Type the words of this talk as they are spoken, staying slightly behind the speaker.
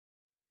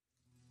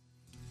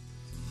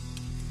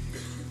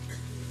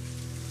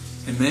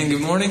Amen.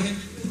 Good morning.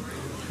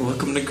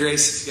 Welcome to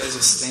Grace. If you guys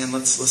will stand,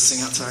 let's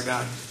sing out to our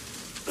God.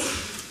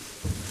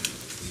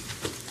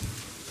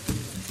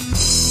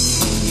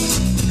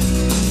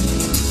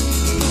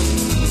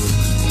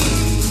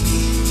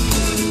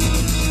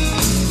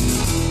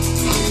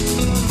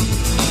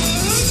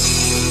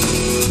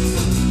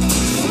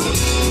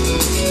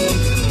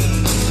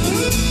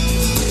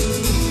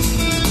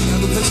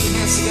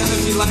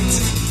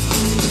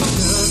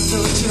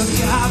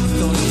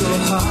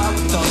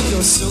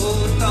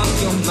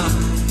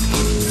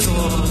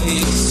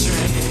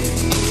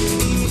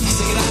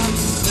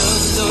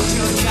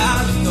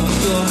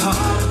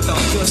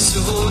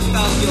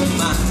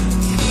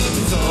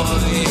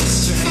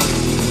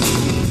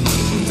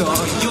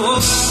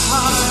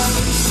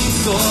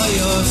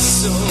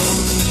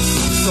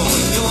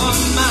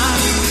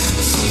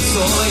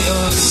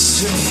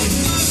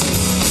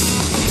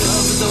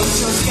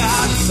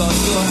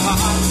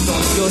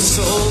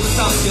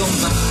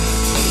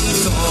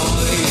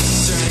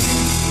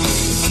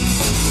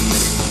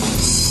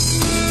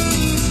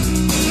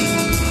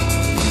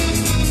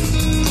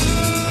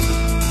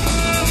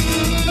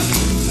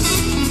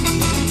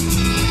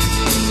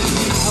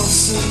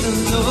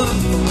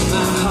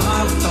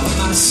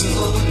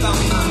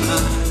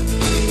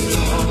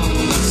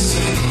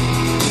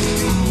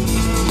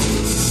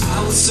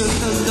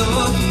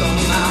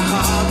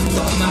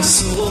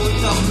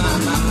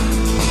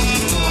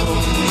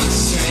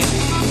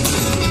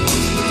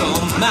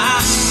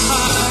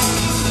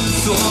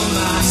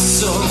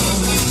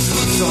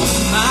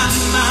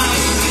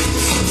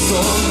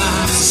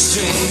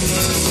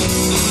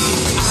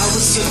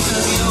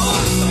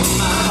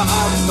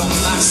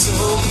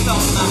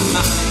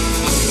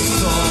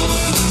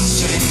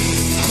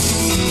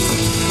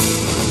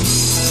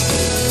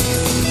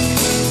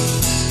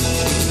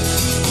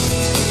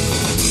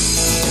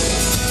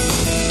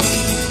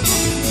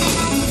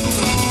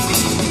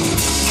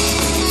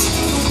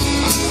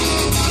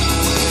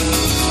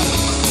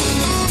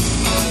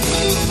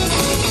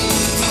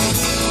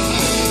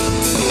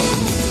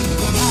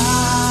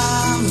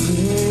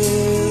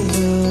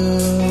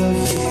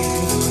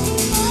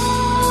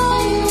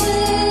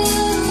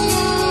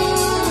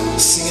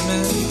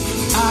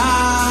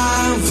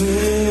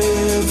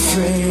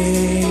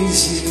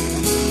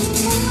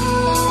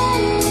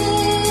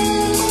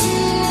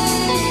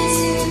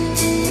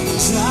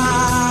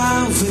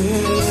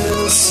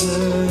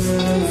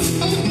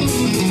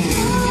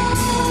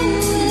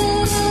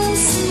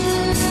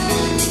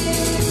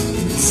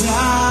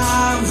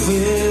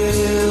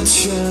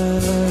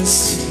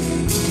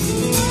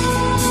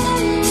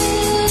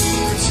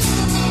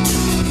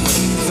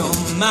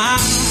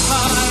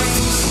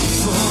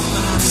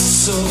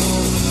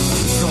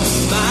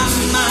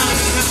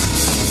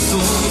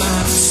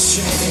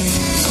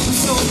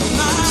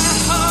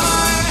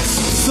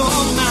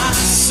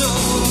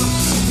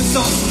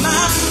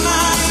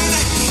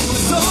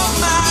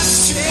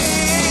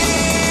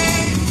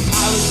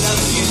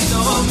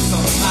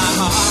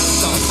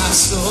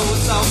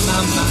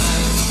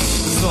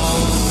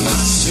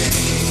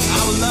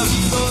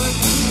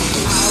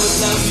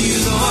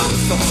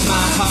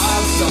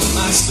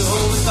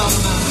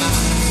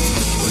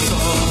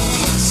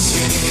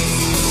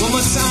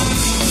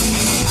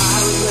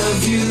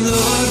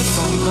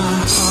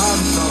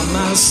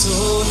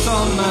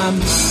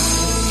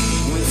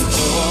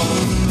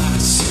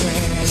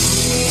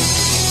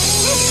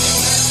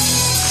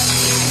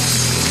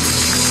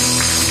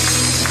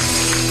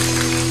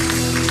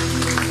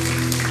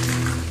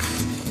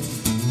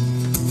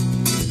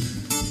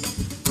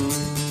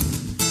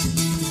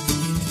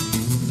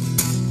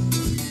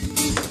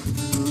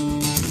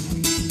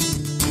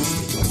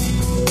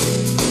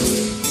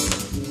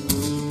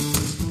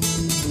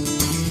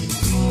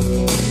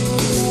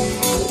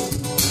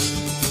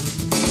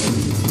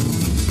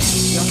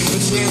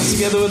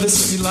 Together with us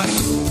if you like.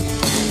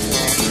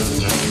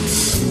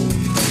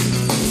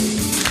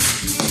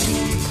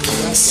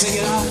 I sing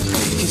it out.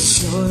 Get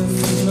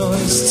joyful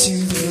noise to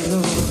the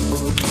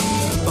Lord.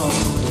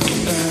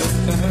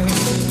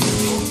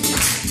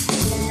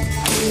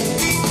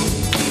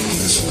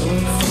 Get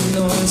joyful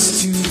noise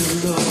to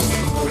the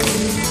Lord.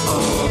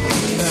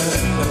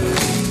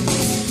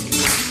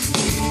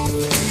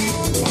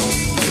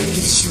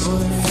 Get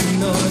joyful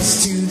noise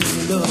to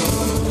the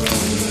Lord.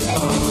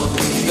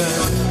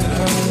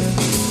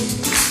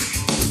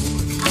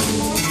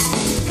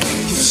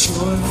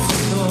 Joyful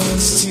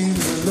noise to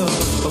the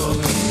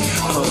Lord.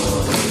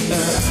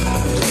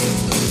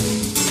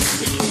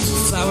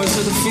 Flowers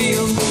of the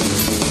field,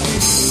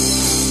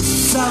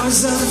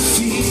 flowers of the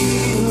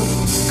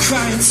field,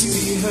 crying to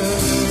be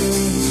heard.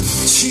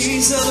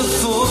 Trees of the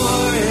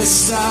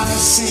forest are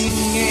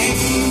singing.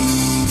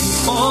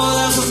 All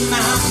of the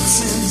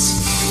mountains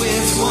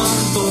with one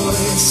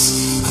voice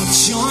are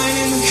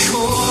joining the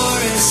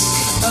chorus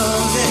of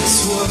this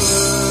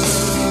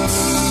world.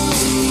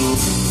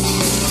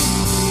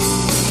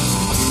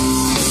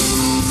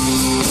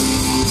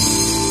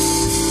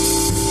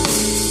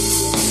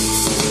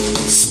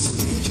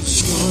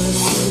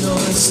 Joyful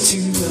noise to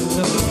the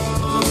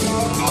Lord.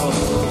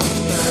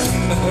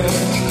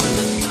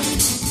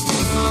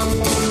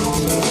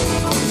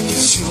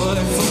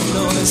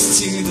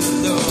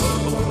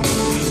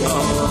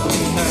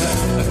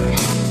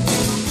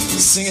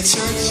 Sing it,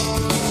 church.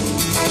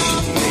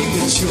 Make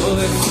a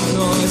joyful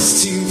noise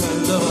to the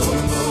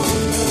Lord,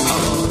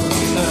 all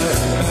the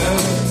earth.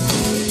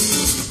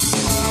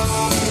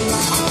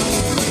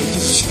 Make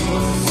a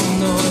joyful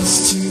noise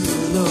to the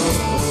Lord,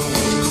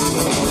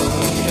 all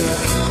the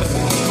earth.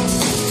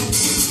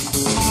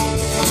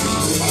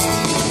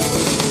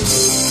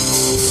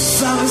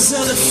 Flowers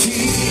of the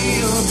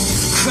field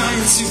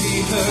crying to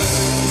be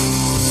heard.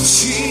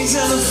 Trees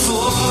of the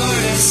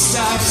forest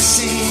are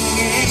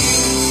singing.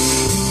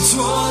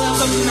 All of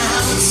the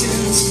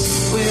mountains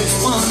with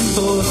one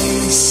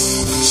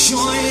voice,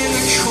 join in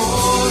the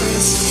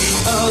chorus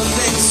of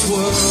this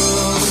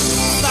world.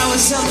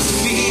 Flowers of the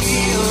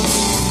field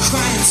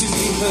crying to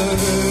be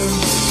heard.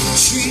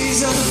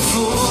 Trees of the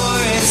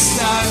forest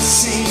are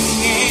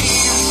singing.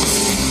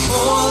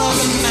 All of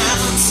the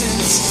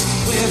mountains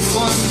with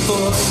one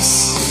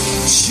voice,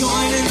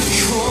 join in the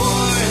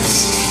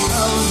chorus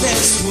of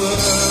this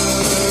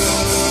world.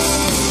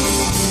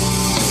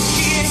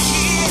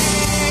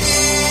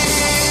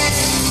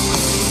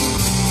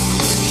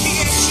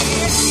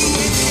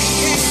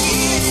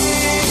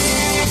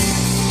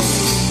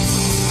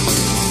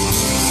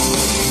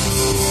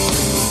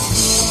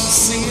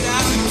 Sing it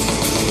out.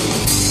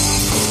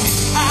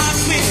 I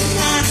will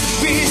not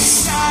be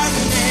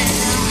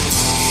silent.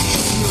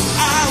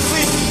 I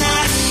will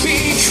not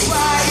be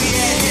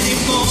quiet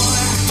anymore.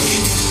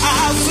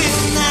 I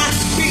will not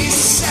be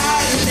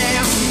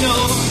silent. No,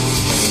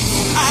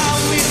 I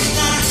will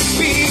not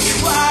be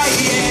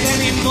quiet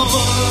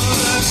anymore.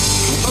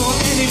 Oh,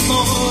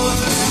 anymore.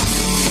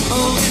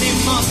 Oh,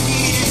 anymore.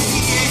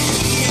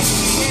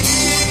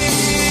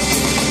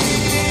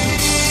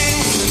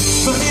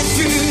 Running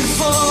through the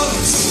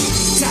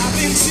forest, dive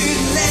into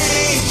the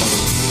lake,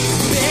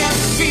 bare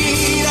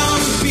feet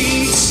on the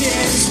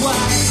beaches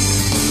wide,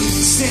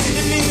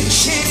 standing in the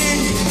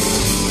canyon,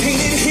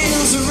 painted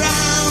hills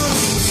around,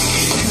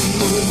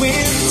 and the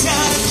wind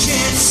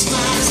against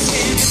my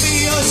skin.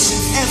 Every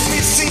ocean,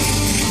 every sea,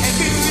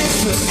 every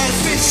river,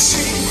 every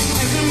stream,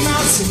 every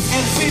mountain,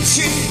 every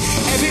tree,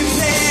 every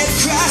blade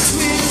across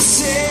will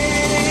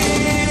sing.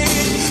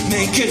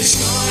 Make a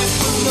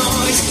joyful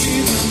noise to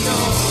the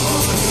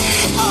Lord,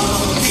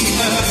 all the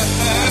earth.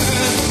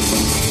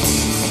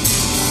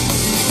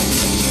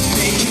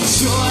 Make a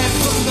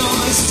joyful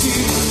noise to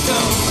the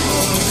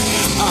Lord,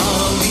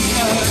 all the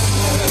earth.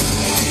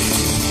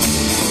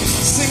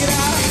 Sing it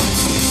out.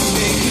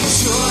 Make a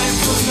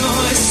joyful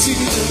noise to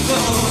the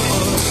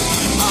Lord,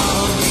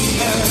 all the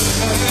earth.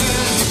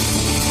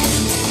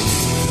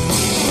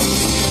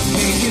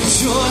 Make a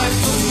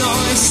joyful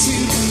noise to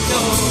the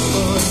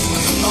Lord,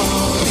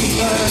 all the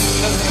earth.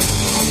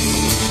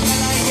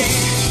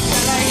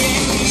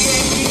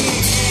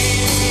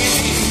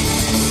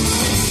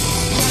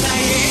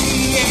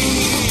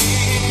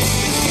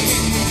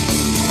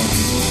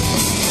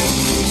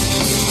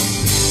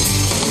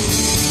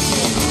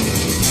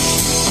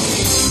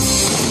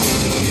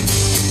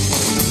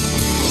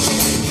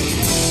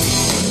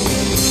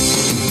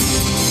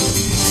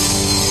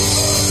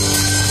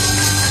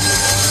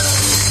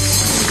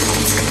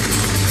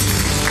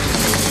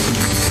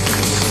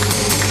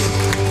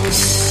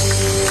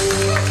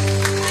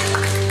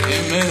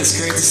 Amen. It's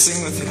great to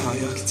sing with y'all.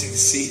 Y'all can take a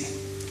seat.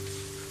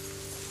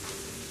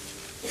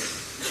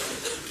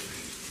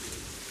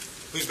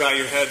 Please bow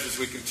your heads as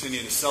we continue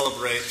to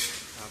celebrate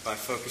by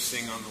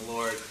focusing on the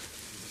Lord and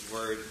His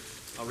Word.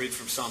 I'll read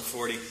from Psalm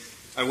 40.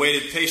 I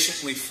waited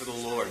patiently for the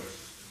Lord.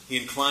 He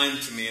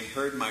inclined to me and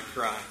heard my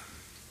cry.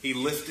 He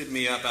lifted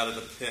me up out of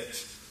the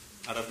pit,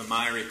 out of the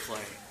miry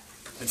clay,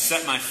 and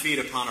set my feet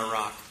upon a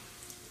rock,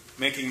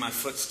 making my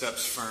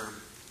footsteps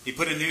firm. He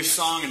put a new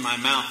song in my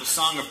mouth, a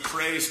song of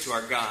praise to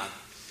our God.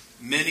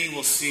 Many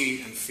will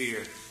see and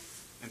fear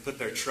and put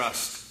their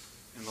trust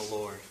in the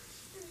Lord.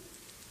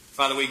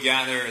 Father, we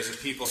gather as a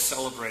people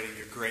celebrating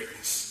your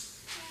greatness.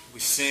 We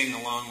sing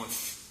along with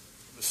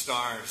the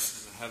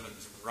stars and the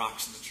heavens and the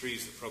rocks and the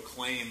trees that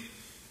proclaim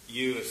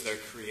you as their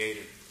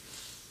creator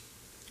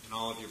and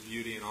all of your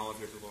beauty and all of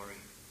your glory.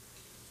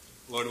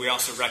 Lord, we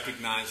also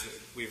recognize that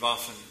we've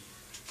often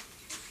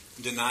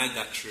denied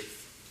that truth.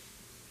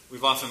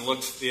 We've often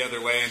looked the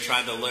other way and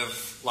tried to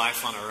live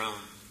life on our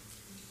own.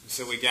 And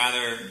so we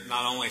gather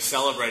not only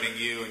celebrating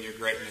you and your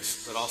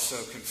greatness, but also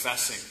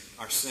confessing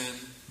our sin,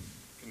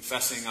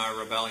 confessing our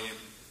rebellion,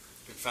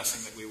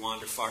 confessing that we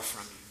wander far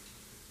from you.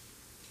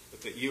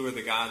 But that you are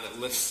the God that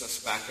lifts us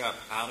back up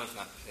out of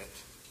that pit.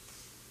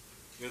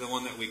 You're the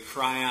one that we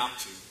cry out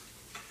to.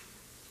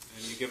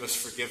 And you give us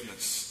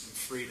forgiveness and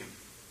freedom.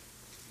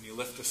 And you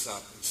lift us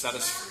up and set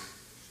us free.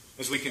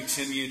 As we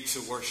continue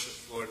to worship,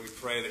 Lord, we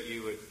pray that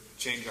you would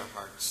change our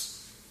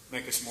hearts.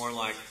 Make us more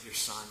like your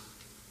Son.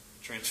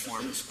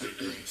 Transform us by your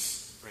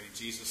grace. Pray in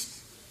Jesus' name.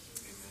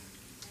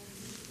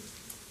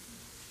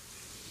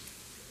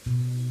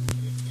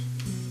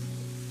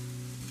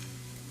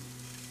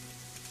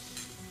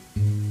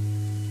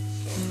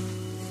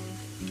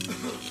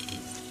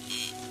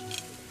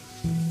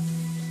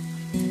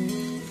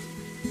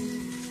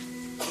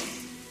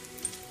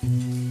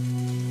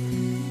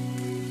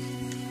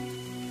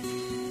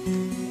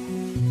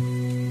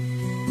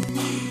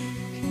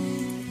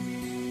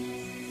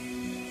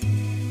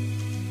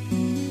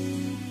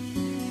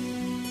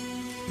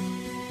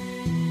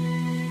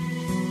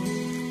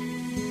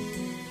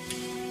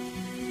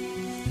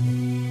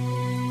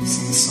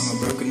 Sing the song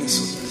of brokenness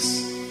with us.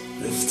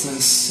 Lift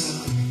us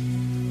up,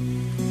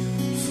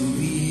 for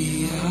we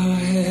are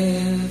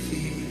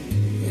heavy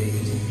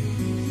laden.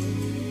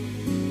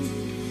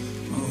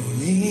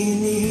 Only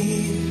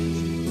need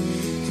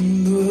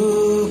and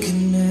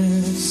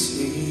brokenness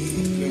we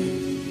bring.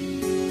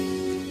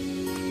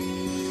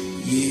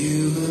 You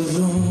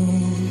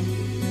alone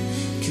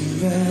can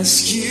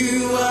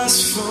rescue us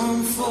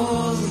from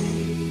falling.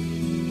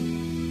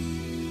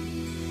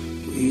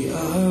 We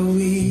are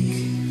weak,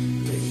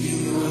 but you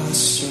are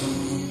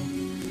strong.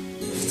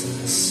 Lift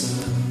us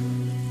up.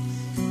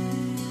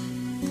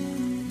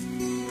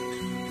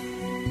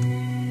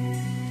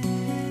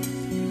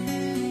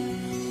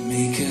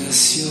 Make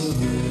us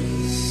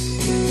yours.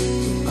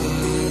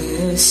 Our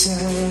lips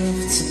have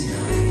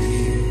denied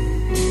you.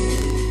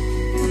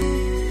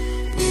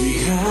 We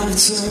have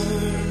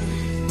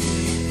turned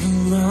and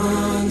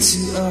run to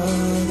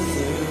others.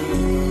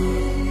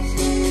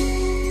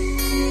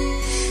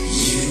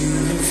 You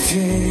have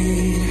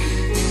paid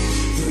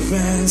the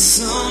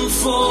ransom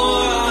for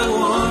our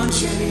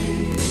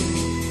wandering.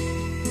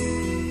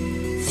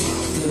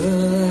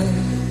 Father,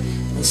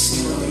 let us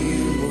know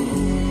you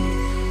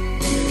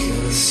won't make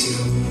us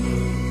yours.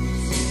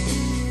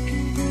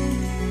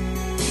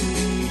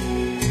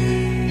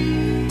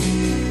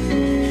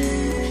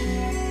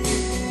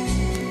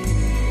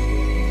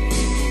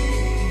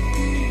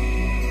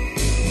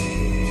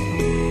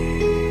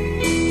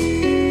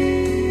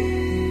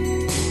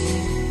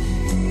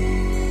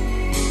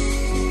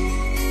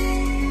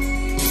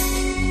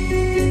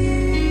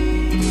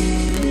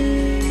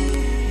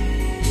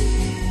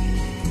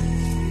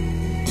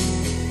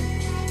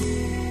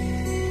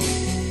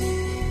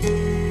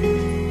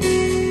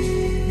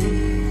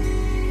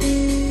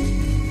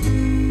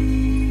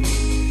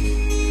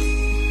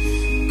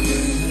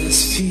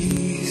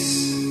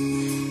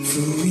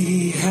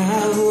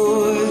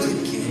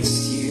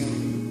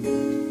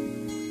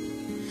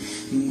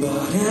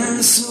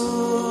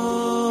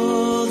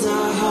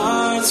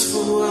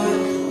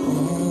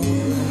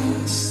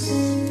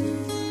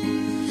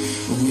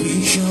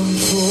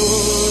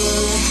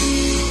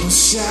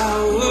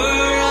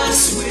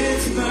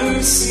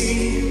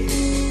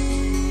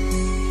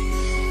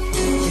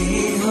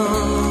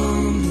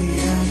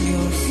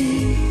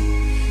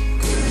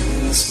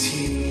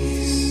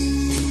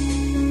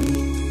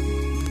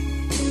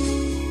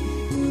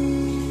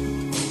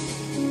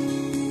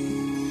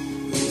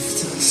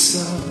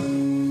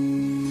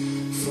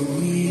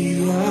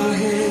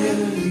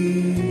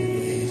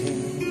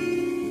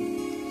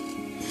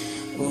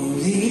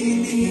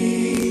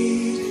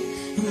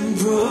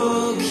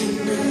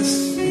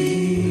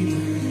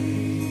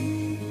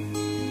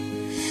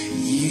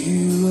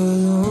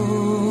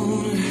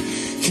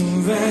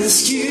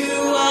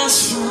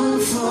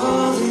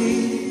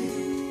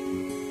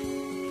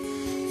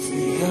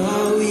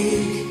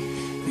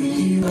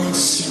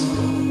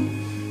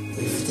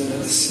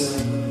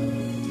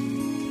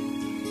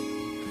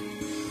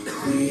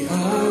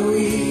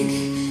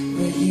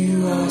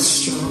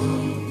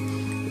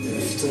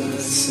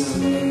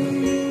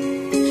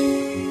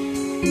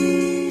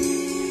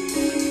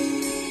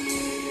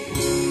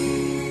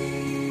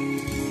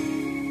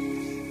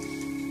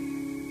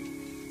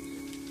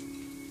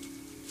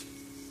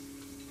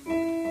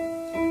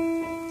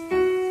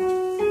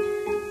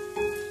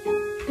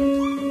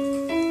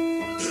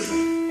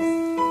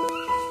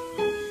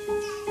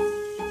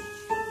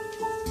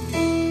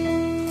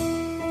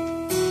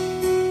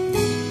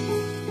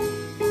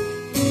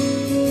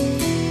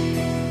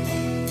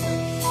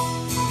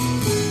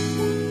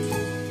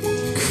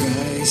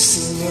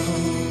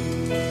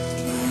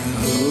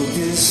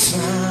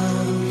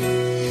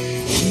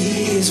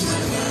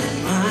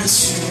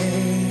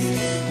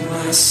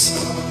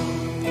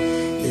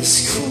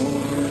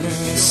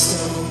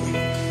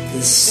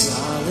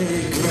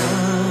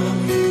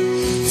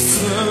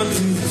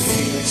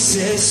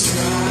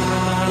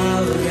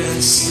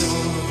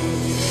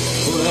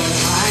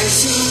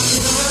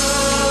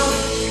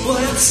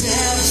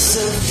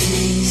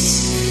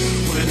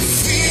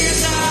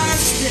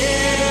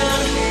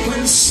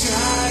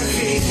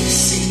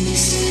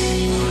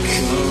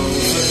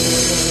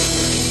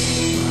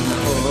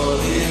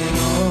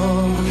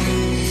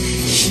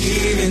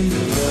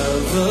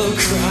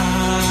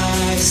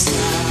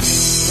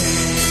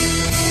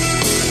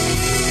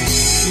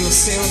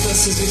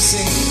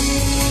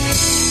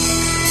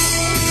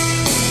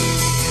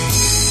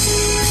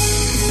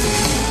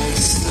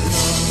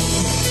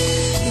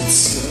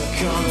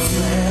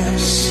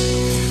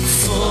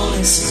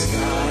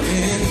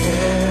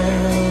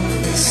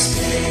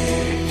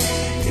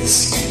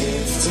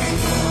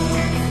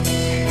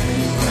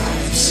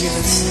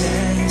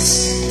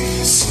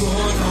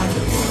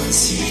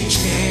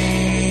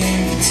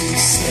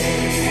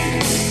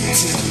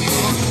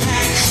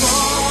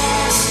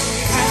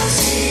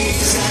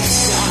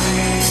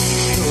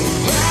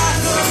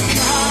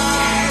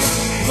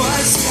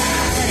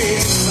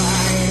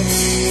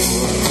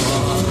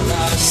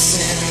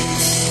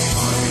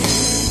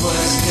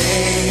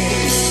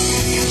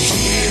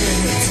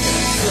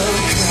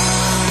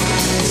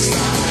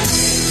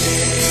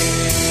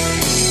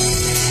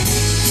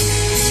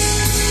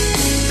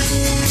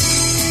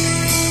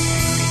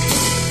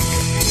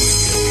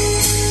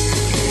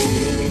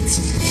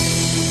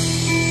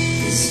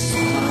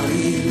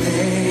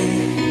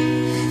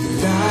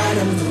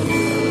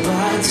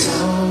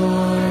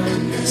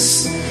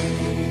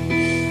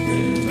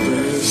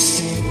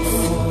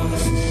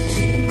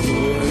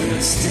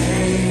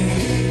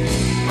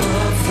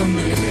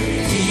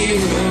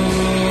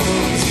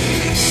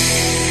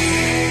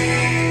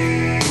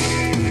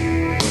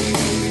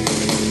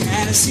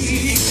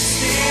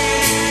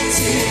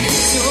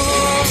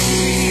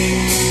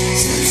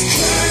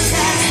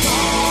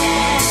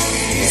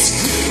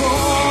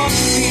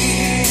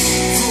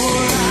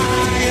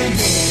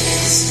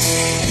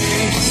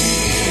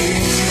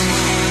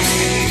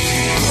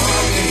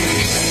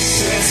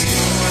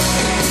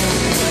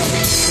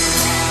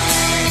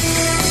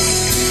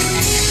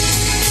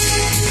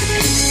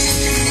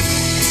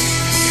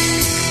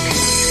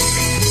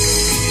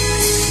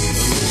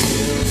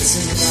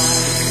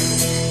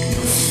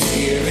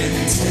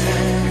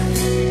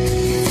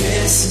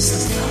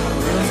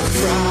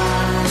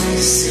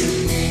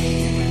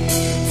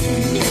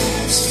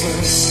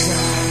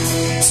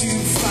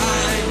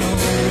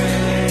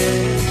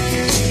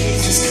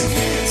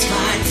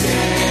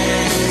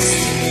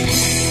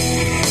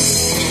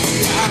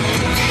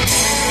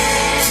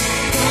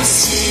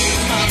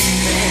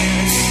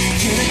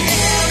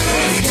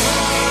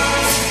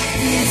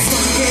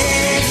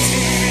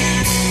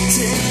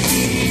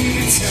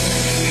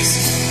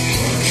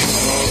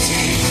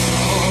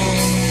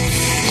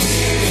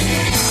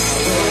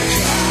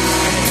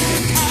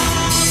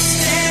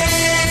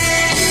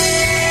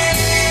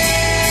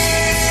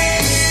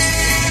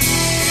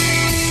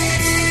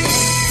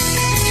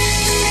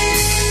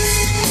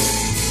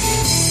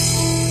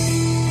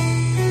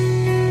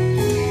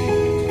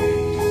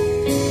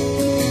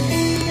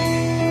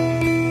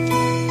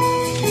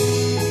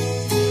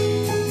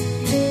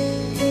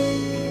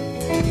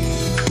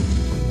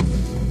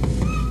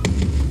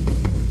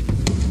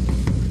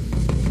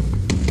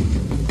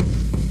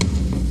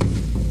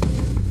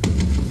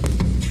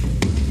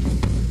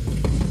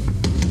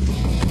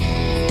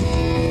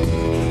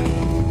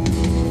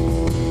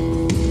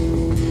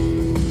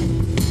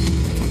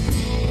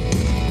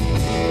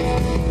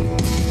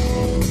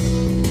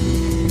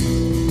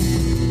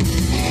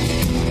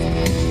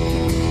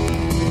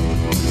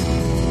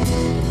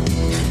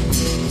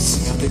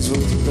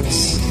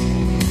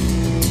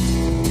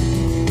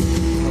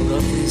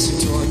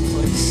 is your dwelling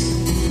place.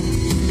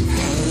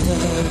 How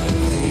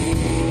lovely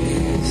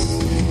is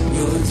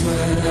your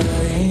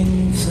dwelling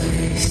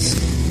place.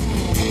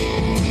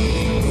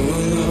 Oh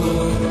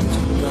Lord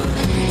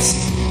Almighty,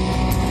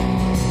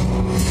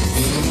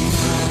 for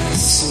my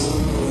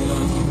soul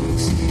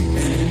longs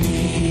and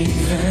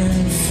even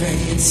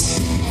faints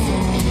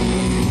for you.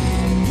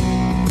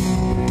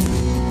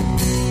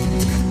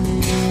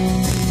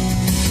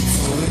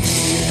 For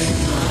here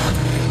my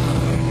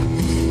heart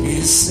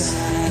is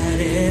satisfied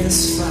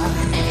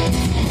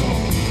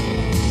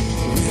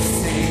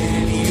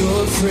within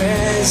your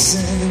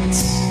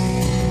presence.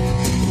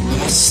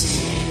 I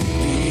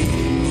sleep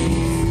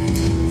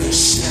beneath the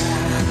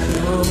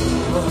shadow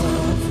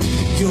of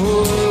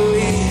your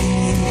wing.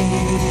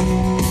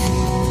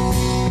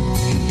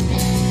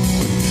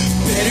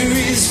 Better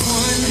is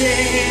one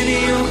day in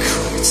your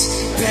courts.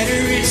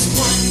 Better is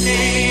one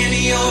day in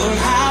your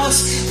house.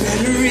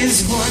 Better is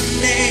one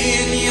day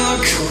in your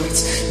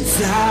courts than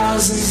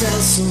thousands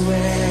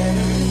elsewhere.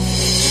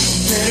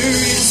 Better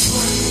is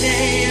one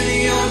day in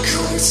your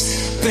courts.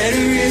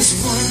 Better is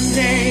one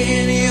day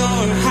in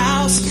your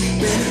house.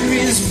 Better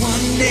is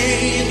one day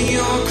in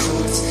your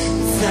courts than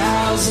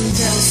thousands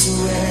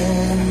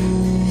elsewhere.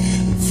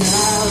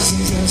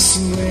 Thousands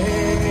elsewhere.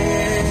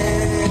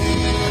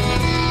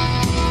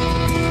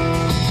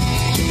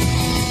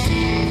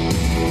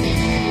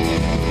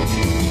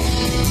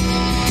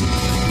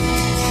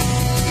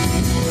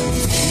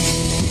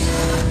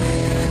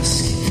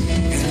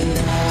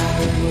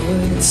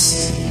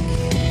 Seek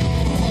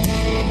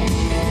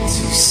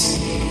to see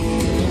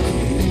your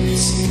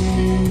beauty,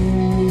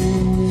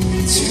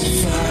 to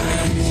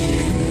find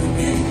you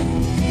in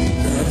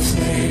the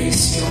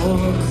place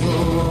your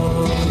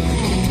glory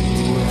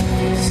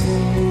dwells.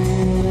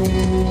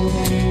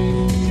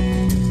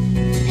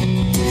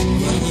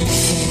 One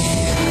thing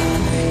I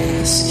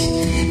ask,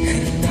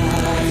 and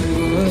I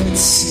would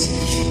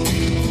seek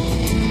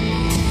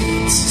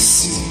to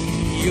see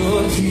your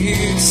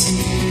beauty.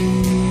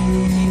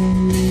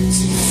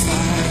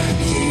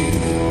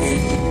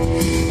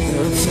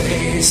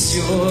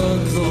 Your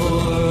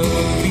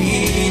glory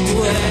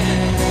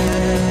dwells.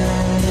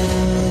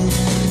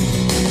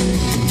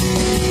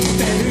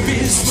 Better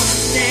is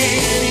one day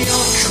in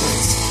your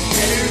courts.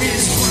 Better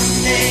is one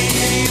day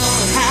in your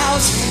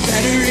house.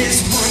 Better is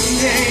one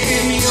day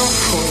in your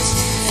courts.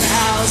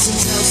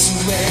 Thousands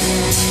elsewhere.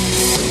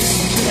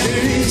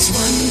 Better is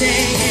one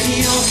day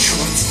in your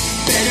courts.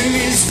 Better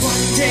is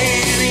one day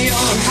in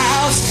your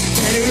house.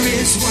 Better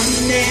is one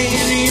day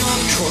in your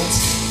courts.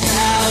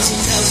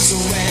 Thousands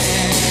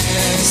elsewhere.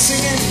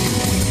 Singing,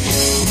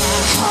 my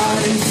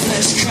heart and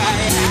flesh cry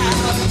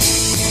out,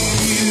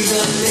 you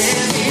the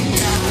living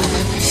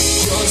God.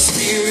 Your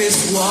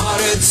spirit's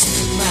water to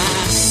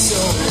my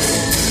soul.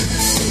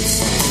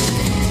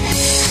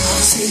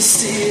 I've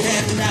tasted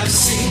and I've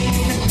seen.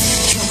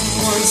 Come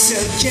once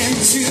again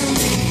to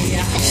me.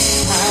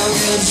 I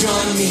will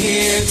draw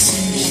near to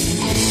you.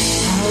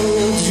 I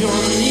will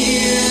draw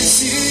near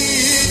to you.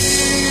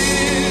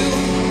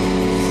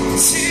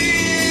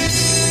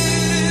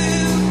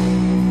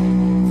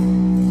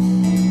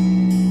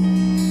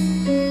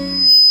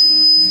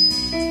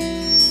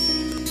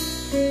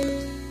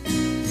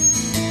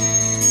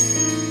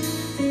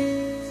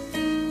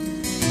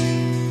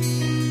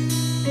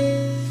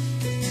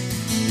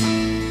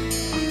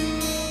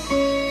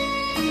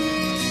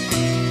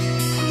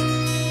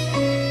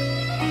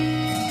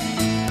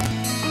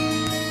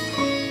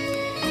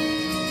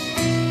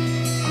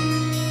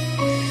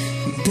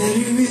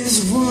 Better is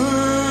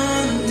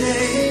one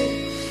day,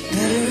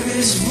 better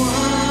is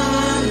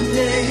one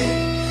day,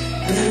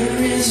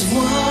 better is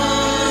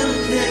one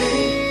day,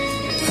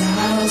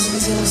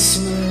 thousands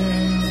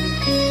elsewhere.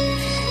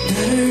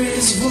 Better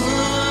is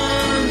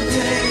one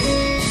day,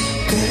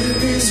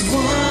 better is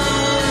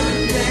one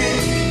day,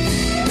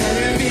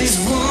 better is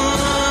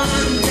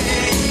one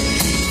day,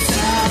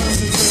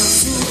 thousands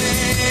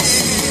elsewhere.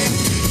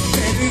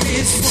 Better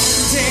is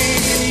one day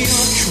in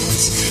your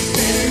courts,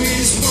 better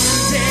is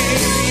one day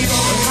in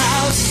your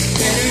house,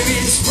 better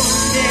is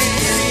one day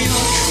in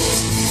your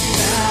courts,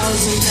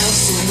 thousands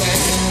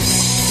elsewhere.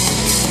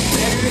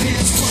 Better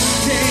is one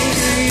day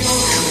in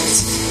your courts,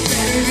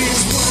 better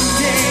is one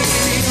day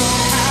in your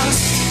house,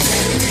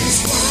 better is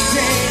one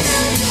day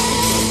in your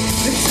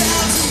courts,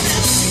 thousands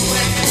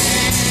elsewhere.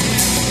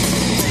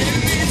 Better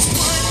is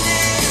one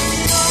day in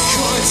your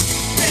courts,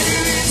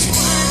 better is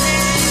one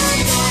day in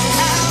your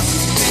house,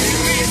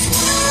 better is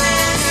one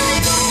day in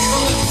your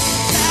courts,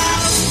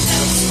 thousands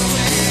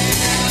elsewhere.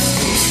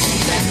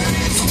 Better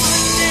is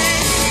one day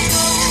in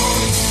your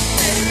courts,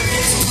 better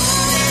is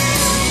one day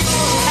in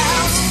your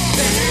house,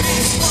 better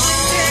is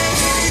one day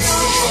in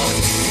your courts,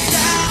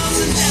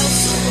 thousands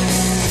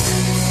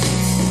elsewhere.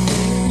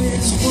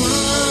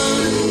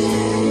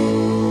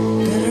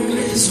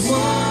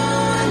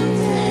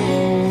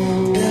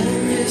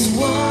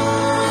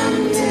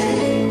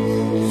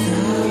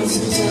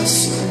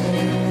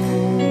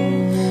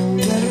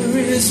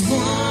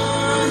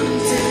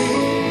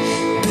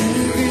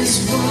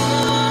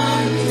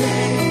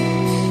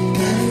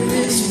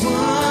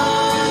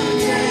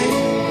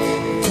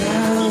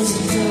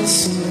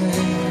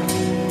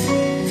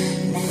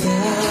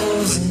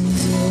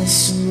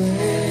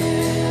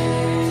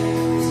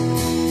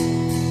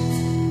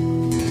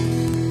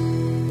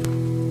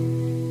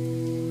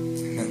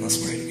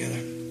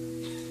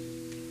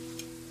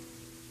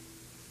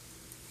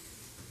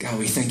 God,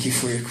 we thank you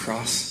for your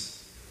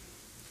cross.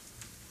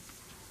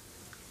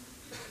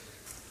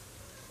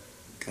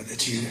 God,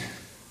 that you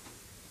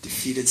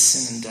defeated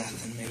sin and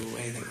death and made a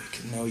way that we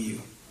could know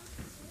you.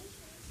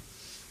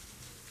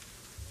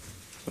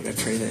 Lord, I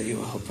pray that you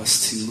will help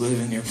us to live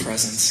in your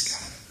presence,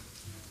 God.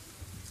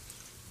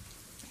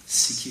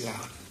 Seek you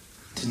out,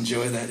 to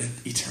enjoy that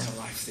eternal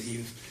life that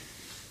you've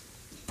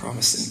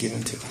promised and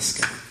given to us,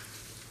 God.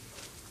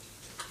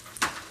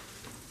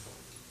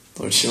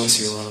 Lord, show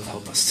us your love.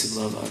 Help us to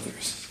love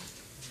others.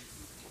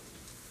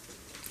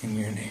 In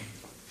your name,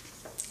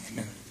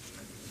 amen.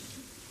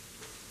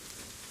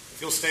 If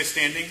you'll stay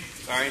standing,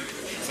 sorry,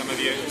 some of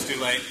you, it's too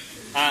late.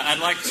 I'd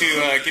like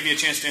to give you a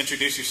chance to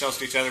introduce yourselves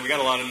to each other. We got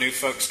a lot of new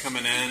folks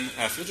coming in.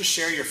 If you'll just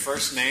share your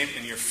first name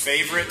and your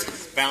favorite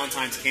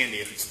Valentine's candy,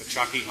 if it's the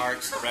Chucky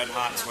Hearts, the Red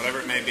Hots, whatever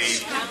it may be,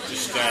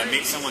 just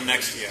meet someone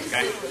next to you,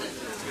 okay?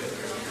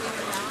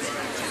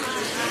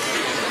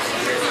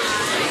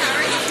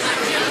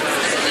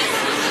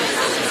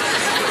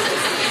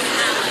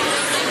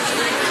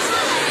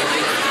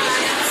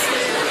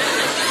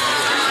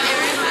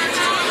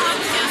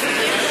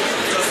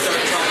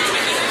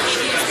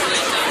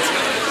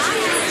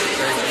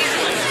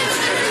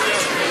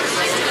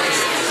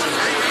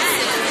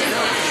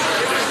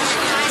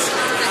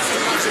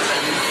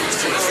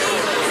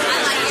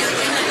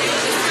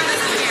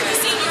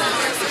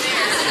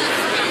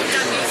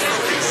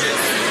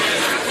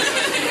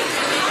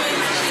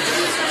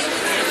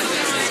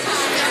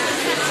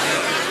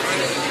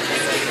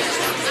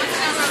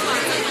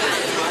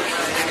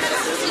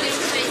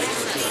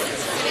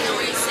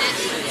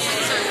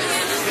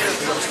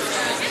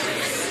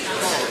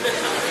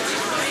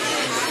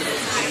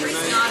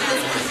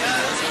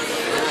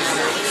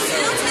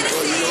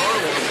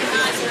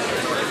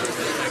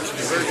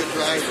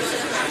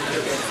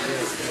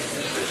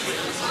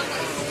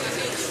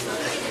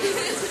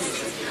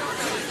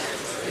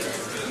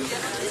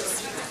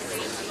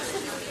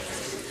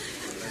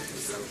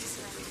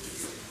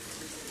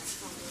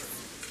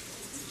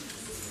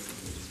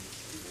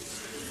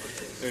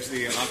 There's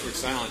the awkward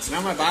silence. Now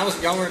my Bible,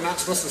 y'all were not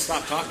supposed to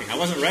stop talking. I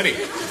wasn't ready. I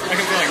can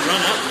feel like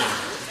run up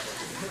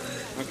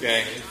now.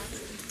 Okay.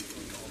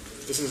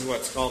 This is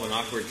what's called an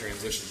awkward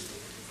transition.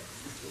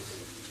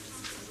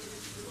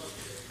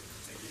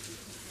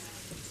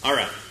 All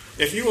right.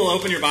 If you will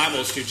open your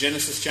Bibles to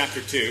Genesis chapter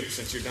 2,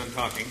 since you're done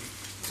talking,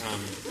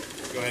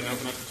 go ahead and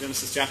open up to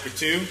Genesis chapter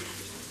 2.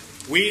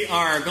 We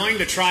are going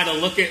to try to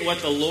look at what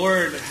the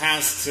Lord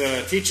has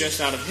to teach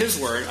us out of His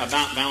Word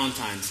about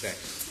Valentine's Day.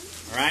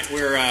 All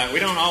right, we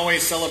don't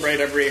always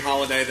celebrate every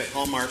holiday that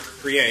Hallmark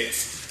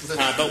creates,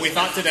 but we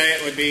thought today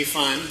it would be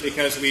fun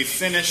because we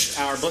finished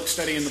our book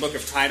study in the book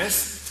of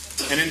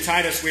Titus, and in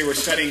Titus we were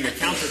studying the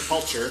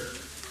counterculture.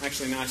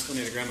 Actually, now I still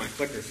need to grab my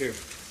clicker too.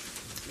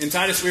 In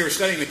Titus we were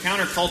studying the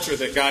counterculture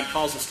that God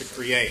calls us to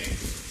create,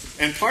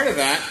 and part of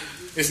that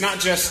is not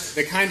just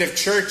the kind of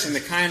church and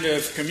the kind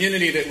of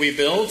community that we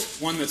build,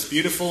 one that's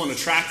beautiful and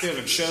attractive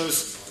and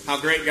shows how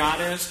great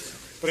God is,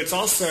 but it's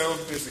also,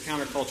 there's the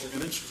counterculture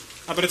image,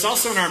 but it's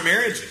also in our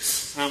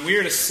marriages. We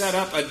are to set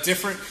up a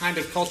different kind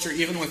of culture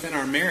even within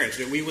our marriage,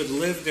 that we would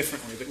live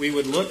differently, that we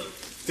would look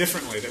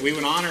differently, that we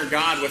would honor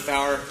God with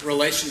our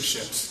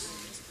relationships.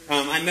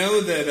 I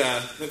know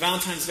that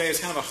Valentine's Day is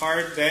kind of a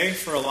hard day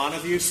for a lot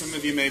of you. Some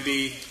of you may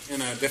be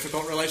in a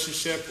difficult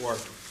relationship, or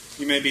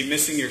you may be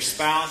missing your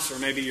spouse, or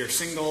maybe you're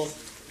single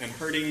and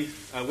hurting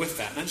with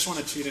that. And I just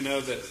wanted you to know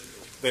that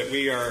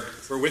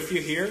we're with you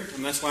here,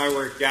 and that's why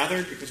we're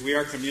gathered, because we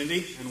are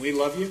community and we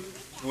love you.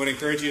 I would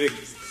encourage you to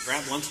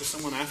grab lunch with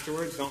someone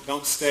afterwards.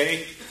 Don't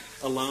stay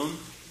alone.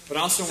 But I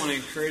also want to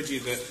encourage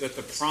you that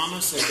the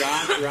promise of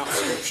God throughout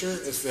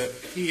Scripture is that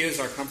He is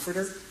our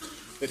comforter,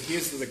 that He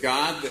is the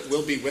God that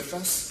will be with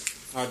us.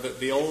 That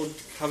the old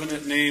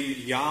covenant name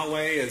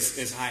Yahweh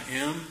is I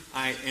am,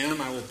 I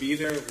will be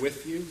there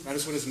with you. That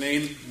is what His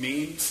name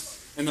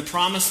means. And the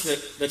promise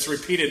that's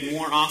repeated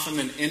more often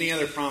than any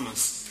other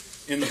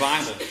promise in the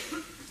Bible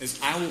is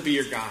I will be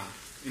your God.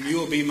 And you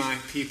will be my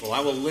people. I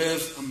will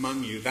live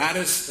among you. That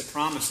is the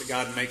promise that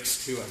God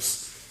makes to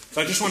us.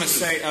 So I just want to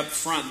say up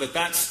front that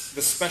that's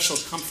the special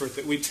comfort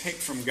that we take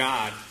from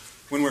God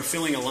when we're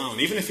feeling alone.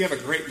 Even if you have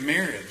a great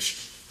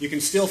marriage, you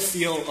can still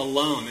feel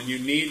alone, and you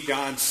need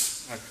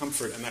God's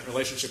comfort and that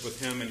relationship with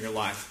Him in your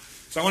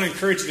life. So I want to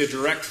encourage you to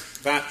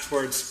direct that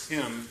towards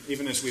Him,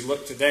 even as we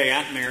look today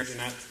at marriage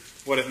and at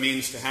what it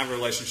means to have a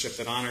relationship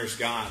that honors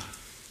God.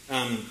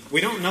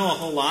 We don't know a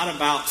whole lot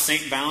about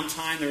St.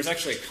 Valentine. There was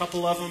actually a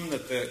couple of them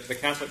that the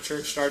Catholic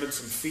Church started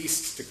some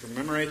feasts to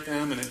commemorate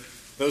them, and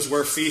those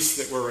were feasts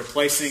that were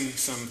replacing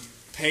some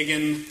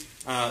pagan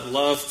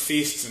love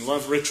feasts and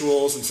love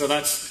rituals, and so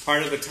that's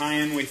part of the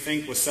tie-in, we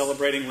think, was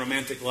celebrating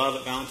romantic love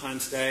at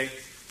Valentine's Day.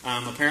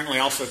 Apparently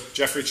also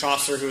Geoffrey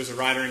Chaucer, who was a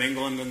writer in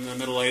England in the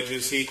Middle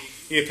Ages, he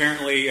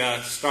apparently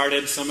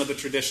started some of the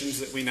traditions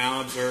that we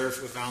now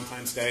observe with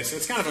Valentine's Day. So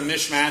it's kind of a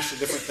mishmash of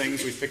different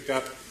things we picked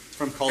up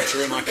from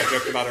culture, and like I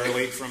joked about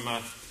earlier from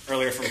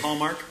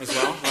Hallmark as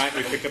well, right?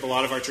 We picked up a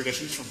lot of our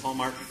traditions from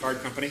Hallmark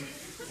Card Company,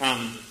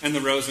 and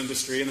the rose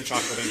industry and the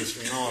chocolate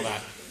industry and all of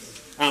that.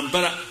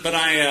 But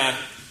I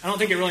don't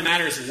think it really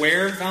matters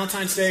where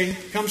Valentine's Day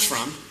comes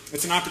from.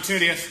 It's an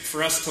opportunity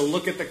for us to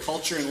look at the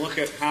culture and look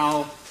at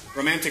how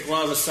romantic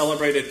love is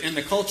celebrated in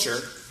the culture,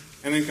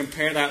 and then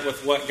compare that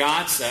with what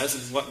God says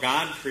and what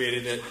God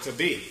created it to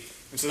be.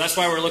 And so that's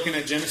why we're looking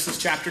at Genesis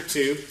chapter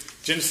 2.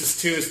 Genesis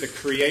 2 is the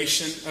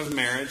creation of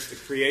marriage, the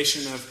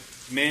creation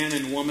of man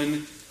and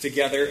woman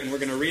together. And we're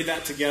going to read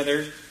that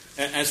together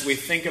as we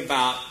think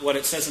about what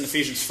it says in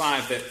Ephesians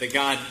 5, that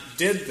God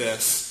did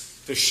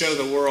this to show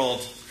the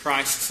world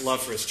Christ's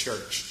love for his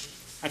church.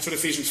 That's what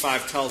Ephesians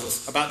 5 tells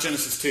us about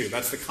Genesis 2.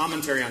 That's the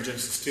commentary on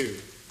Genesis 2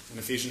 in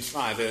Ephesians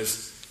 5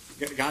 is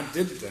God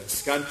did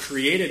this. God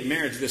created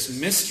marriage, this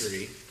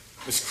mystery,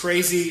 this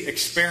crazy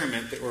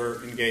experiment that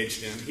we're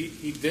engaged in.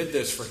 He did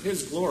this for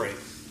his glory,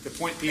 to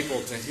point people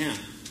to him,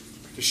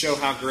 to show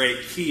how great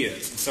he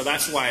is. And so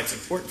that's why it's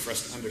important for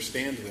us to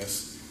understand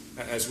this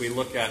as we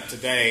look at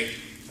today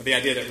the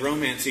idea that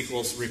romance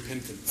equals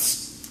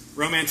repentance.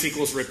 Romance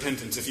equals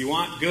repentance. If you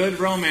want good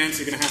romance,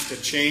 you're going to have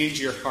to change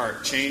your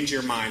heart, change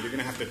your mind. You're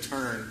going to have to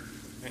turn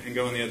and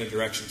go in the other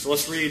direction. So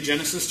let's read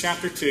Genesis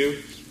chapter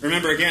 2.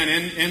 Remember, again,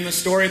 in the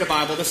story of the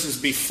Bible, this is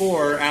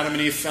before Adam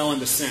and Eve fell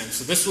into sin.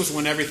 So this was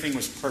when everything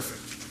was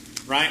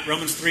perfect, right?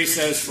 Romans 3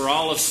 says, for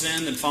all have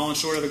sinned and fallen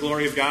short of the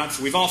glory of God.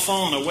 So we've all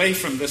fallen away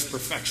from this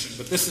perfection.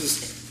 But this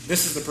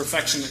is the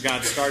perfection that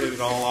God started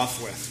it all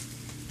off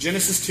with.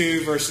 Genesis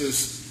 2,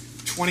 verses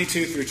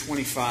 22 through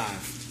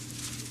 25.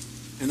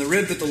 And the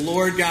rib that the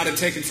Lord God had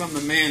taken from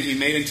the man, he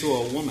made into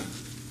a woman.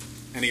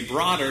 And he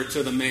brought her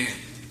to the man.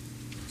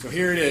 So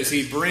here it is.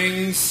 He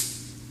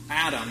brings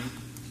Adam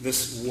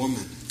this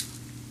woman.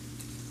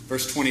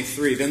 Verse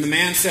 23. Then the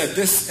man said,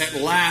 this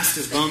at last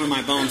is bone of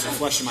my bones and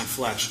flesh of my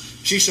flesh.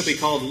 She shall be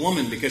called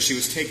woman because she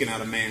was taken out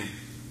of man.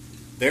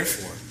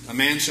 Therefore, a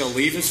man shall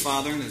leave his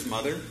father and his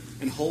mother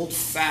and hold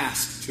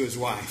fast to his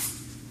wife,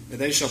 and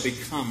they shall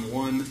become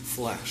one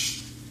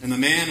flesh. And the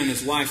man and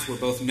his wife were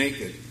both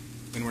naked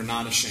and were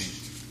not ashamed.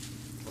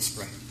 Let's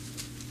pray.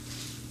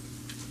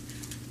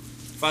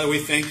 Father, we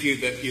thank you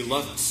that you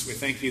love us. We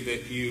thank you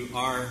that you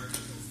are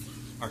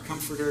our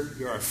comforter,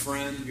 you're our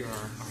friend, you're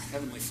our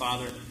Heavenly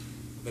Father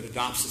that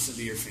adopts us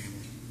into your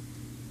family.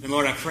 And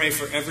Lord, I pray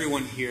for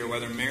everyone here,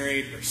 whether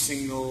married or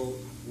single,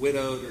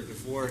 widowed or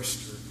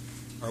divorced,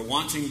 or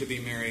wanting to be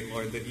married,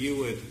 Lord, that you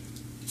would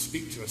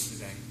speak to us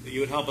today, that you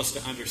would help us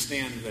to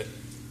understand that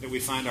we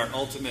find our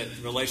ultimate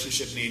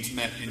relationship needs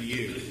met in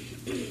you,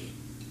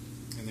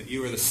 and that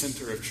you are the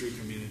center of true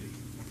community.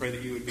 I pray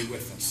that you would be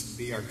with us and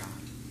be our God,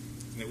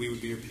 and that we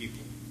would be your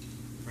people.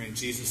 I pray in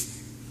Jesus'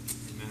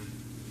 name. Amen.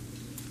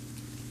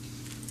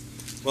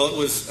 Well, it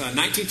was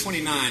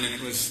 1929, and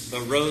it was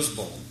the Rose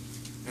Bowl.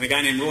 And a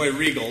guy named Roy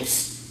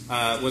Riegels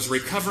was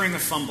recovering a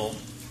fumble,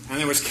 and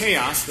there was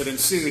chaos that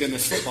ensued in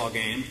this football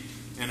game.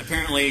 And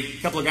apparently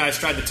a couple of guys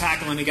tried to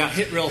tackle him. He got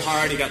hit real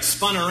hard. He got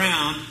spun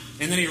around,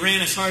 and then he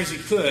ran as hard as he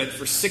could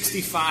for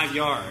 65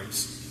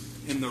 yards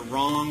in the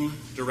wrong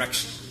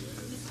direction.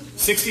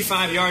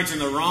 65 yards in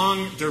the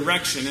wrong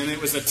direction, and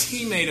it was a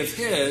teammate of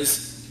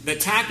his that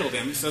tackled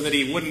him so that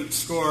he wouldn't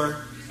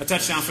score a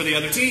touchdown for the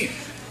other team.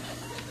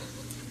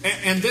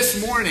 And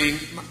this morning,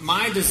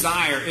 my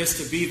desire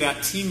is to be that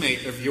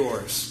teammate of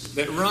yours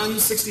that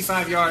runs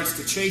 65 yards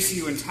to chase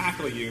you and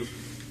tackle you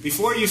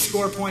before you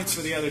score points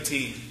for the other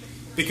team.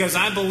 Because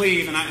I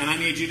believe, and I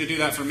need you to do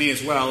that for me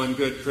as well in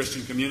good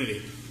Christian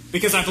community,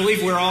 because I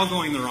believe we're all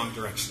going the wrong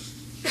direction.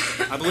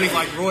 I believe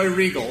like Roy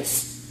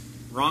Riegels,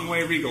 Wrong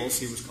Way Riegels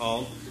he was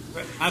called,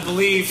 I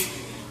believe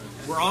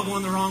we're all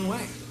going the wrong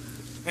way.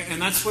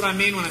 And that's what I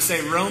mean when I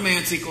say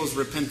romance equals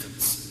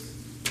repentance.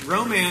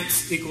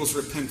 Romance equals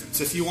repentance.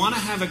 If you want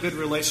to have a good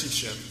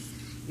relationship,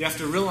 you have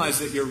to realize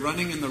that you're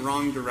running in the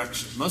wrong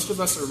direction. Most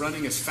of us are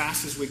running as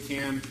fast as we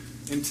can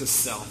into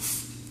self.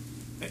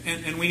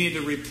 And we need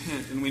to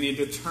repent, and we need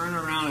to turn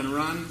around and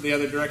run the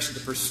other direction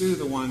to pursue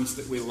the ones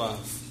that we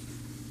love.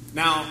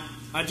 Now,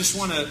 I just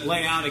want to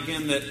lay out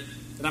again that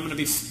I'm going to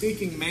be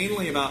speaking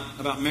mainly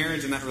about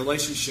marriage and that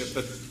relationship,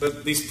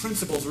 but these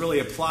principles really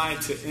apply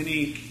to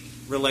any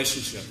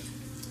relationship.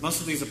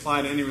 Most of these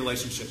apply to any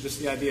relationship.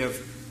 Just the idea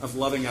of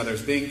loving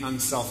others, being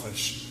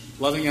unselfish,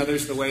 loving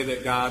others the way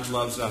that God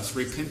loves us,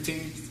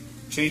 repenting,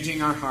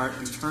 changing our heart,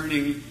 and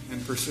turning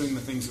and pursuing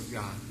the things of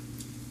God.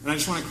 And I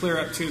just want to clear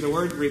up, too, the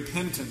word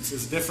repentance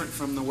is different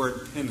from the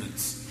word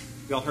penance.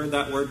 Y'all heard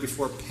that word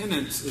before.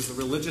 Penance is the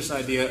religious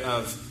idea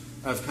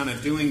of kind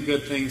of doing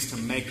good things to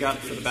make up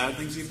for the bad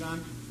things you've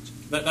done.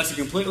 That's a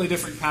completely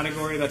different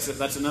category.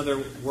 That's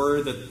another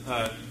word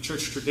that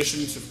church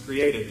traditions have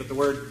created. But the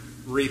word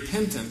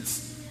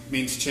repentance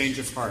means change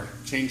of heart,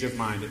 change of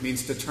mind. It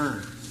means to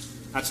turn.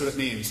 That's what it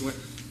means.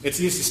 It's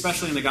used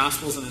especially in the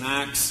Gospels and in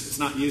Acts. It's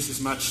not used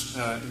as much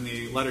in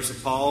the letters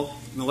of Paul.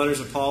 In the letters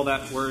of Paul,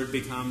 that word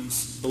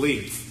becomes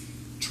believe,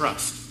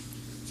 trust.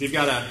 So you've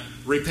got to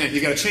repent.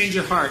 You've got to change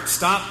your heart.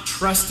 Stop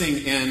trusting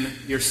in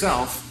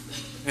yourself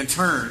and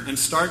turn and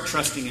start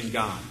trusting in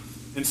God.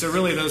 And so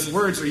really those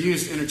words are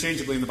used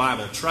interchangeably in the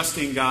Bible.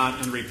 Trusting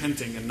God and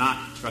repenting and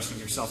not trusting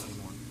yourself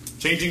anymore.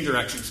 Changing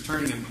directions,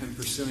 turning and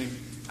pursuing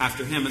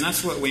after him. And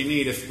that's what we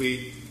need if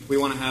we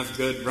want to have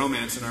good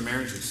romance in our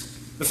marriages.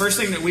 The first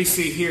thing that we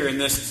see here in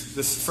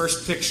this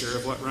first picture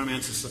of what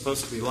romance is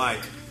supposed to be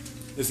like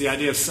is the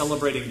idea of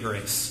celebrating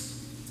grace.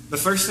 The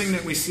first thing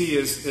that we see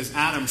is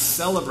Adam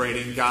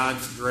celebrating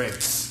God's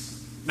grace.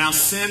 Now,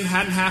 sin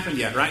hadn't happened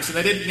yet, right? So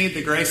they didn't need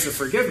the grace of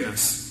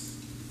forgiveness.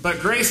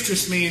 But grace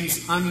just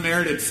means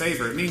unmerited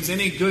favor. It means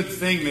any good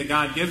thing that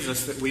God gives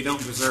us that we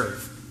don't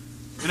deserve.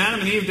 And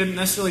Adam and Eve didn't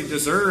necessarily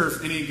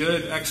deserve any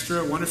good,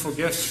 extra, wonderful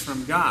gifts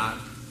from God.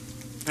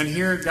 And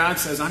here God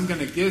says, I'm going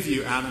to give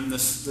you, Adam,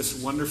 this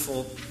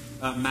wonderful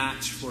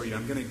match for you.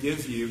 I'm going to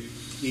give you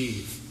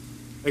Eve.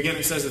 Again,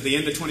 it says at the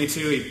end of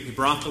 22, he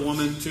brought the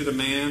woman to the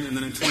man. And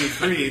then in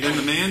 23, then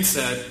the man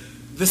said,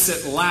 this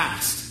at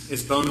last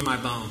is bone of my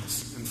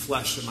bones and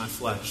flesh of my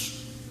flesh.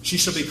 She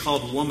shall be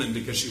called woman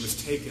because she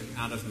was taken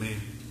out of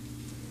man.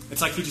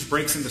 It's like he just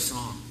breaks into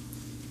song.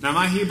 Now,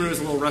 my Hebrew is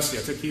a little rusty.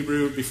 I took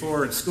Hebrew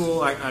before in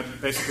school. I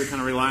basically kind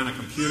of rely on a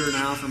computer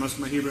now for most of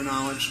my Hebrew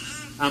knowledge.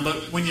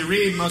 But when you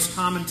read most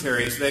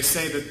commentaries, they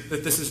say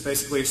that this is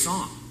basically a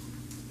song.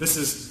 This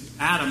is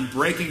Adam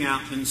breaking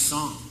out in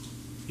song.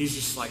 He's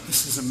just like,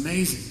 this is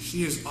amazing.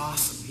 She is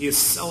awesome. He is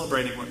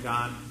celebrating what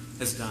God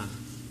has done.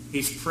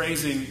 He's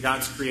praising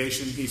God's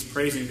creation. He's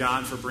praising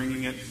God for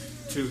bringing it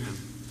to him.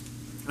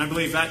 And I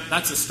believe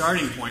that's a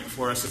starting point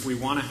for us if we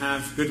want to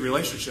have good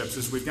relationships,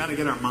 is we've got to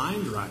get our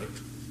mind right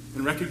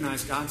and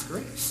recognize God's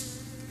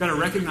grace. We've got to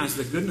recognize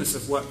the goodness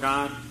of what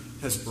God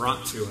has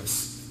brought to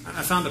us.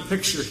 I found a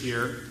picture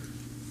here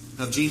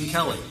of Gene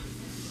Kelly.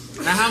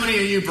 Now, how many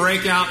of you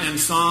break out in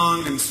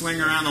song and swing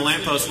around the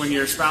lamppost when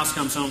your spouse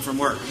comes home from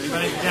work?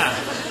 Anybody? Yeah.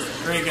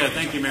 Very good.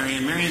 Thank you,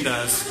 Marion. Marion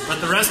does. But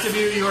the rest of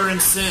you are in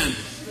sin.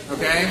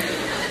 Okay?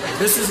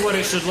 This is what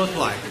it should look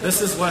like.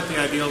 This is what the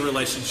ideal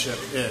relationship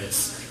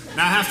is.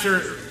 Now,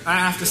 I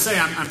have to say,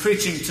 I'm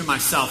preaching to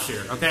myself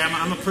here. Okay?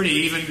 I'm a pretty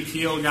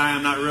even-keeled guy.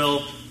 I'm not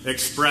real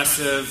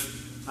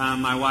expressive.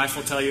 My wife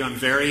will tell you I'm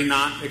very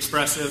not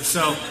expressive.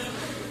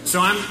 So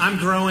I'm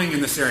growing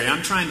in this area.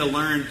 I'm trying to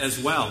learn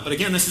as well. But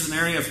again, this is an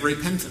area of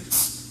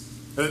repentance.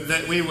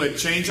 That we would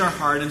change our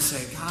heart and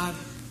say, God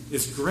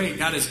is great.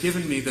 God has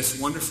given me this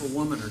wonderful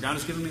woman, or God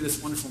has given me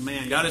this wonderful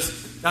man. God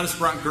has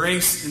brought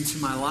grace into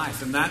my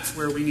life. And that's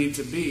where we need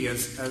to be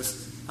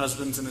as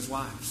husbands and as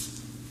wives.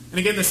 And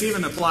again, this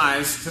even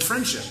applies to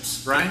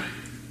friendships, right?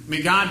 I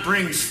mean, God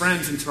brings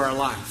friends into our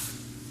life.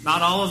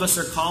 Not all of us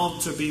are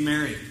called to be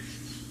married.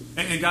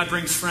 And God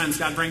brings friends.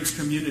 God brings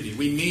community.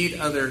 We need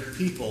other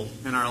people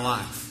in our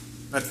life.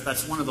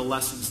 That's one of the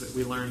lessons that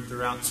we learn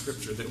throughout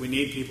Scripture, that we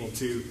need people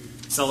to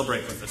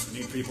celebrate with us. We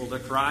need people to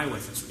cry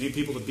with us. We need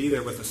people to be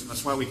there with us. And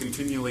that's why we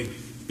continually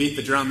beat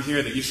the drum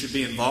here that you should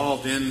be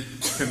involved in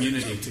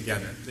community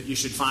together, that you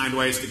should find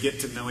ways to get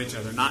to know each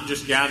other, not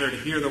just gather to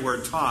hear the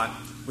word taught,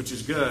 which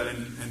is good,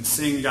 and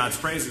sing God's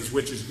praises,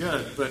 which is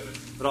good,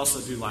 but also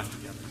do life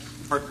together,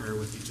 partner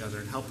with each other,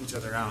 and help each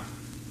other out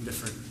in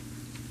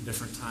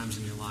different times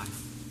in your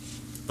life.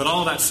 But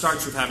all that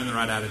starts with having the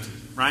right attitude,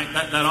 right?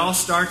 That all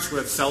starts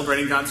with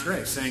celebrating God's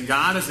grace, saying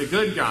God is a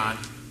good God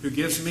who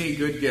gives me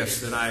good gifts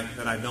that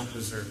I don't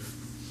deserve.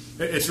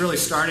 It's really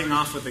starting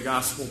off with the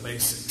gospel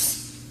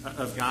basics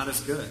of God is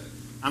good.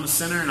 I'm a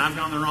sinner and I've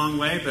gone the wrong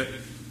way, but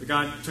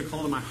God took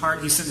hold of my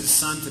heart. He sent his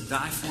son to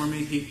die for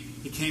me.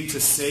 He came to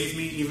save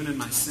me even in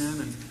my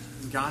sin,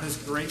 and God is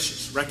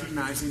gracious,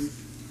 recognizing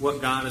what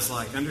God is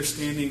like,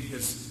 understanding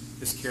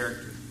his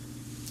character.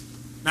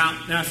 Now,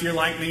 if you're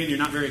like me and you're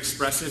not very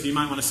expressive, you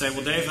might want to say,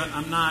 well, Dave,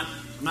 I'm not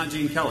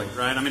Gene Kelly,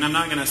 right? I mean, I'm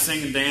not going to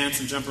sing and dance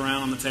and jump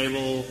around on the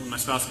table when my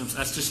spouse comes.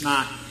 That's just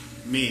not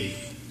me.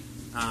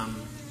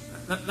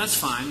 That's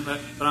fine, but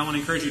I want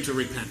to encourage you to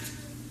repent.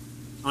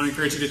 I want to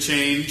encourage you to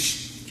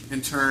change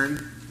and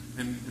turn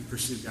and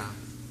pursue God.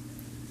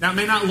 Now, it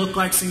may not look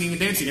like singing and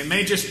dancing. It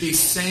may just be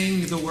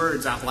saying the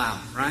words out loud,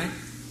 right?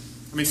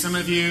 I mean, some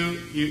of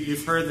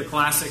you've heard the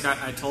classic,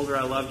 I told her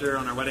I loved her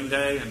on our wedding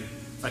day, and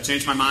if I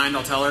change my mind,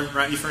 I'll tell her,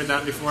 right? You've heard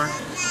that before?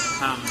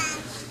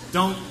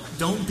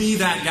 Don't be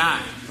that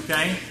guy,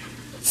 okay?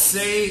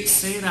 Say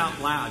it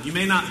out loud. You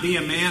may not be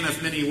a man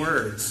of many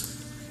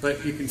words,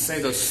 but you can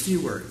say those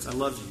few words. I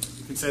love you.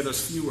 You can say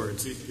those few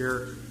words.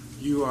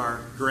 You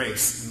are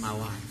grace in my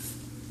life.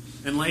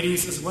 And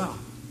ladies as well.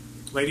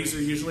 Ladies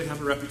usually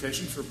have a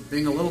reputation for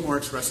being a little more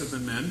expressive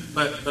than men,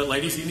 but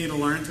ladies, you need to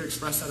learn to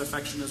express that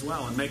affection as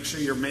well, and make sure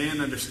your man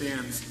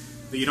understands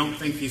that you don't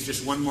think he's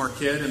just one more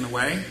kid in the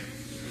way,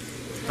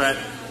 but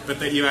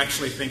that you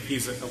actually think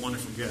he's a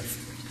wonderful gift.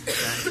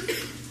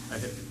 Okay? I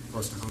hit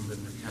close to home,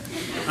 didn't it?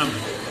 Yeah.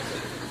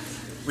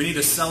 We need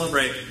to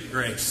celebrate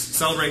grace,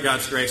 celebrate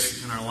God's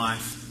grace in our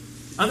life.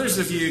 Others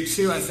of you,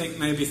 too, I think,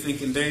 may be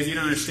thinking, Dave, you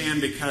don't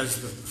understand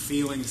because the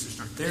feelings just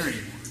aren't there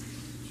anymore.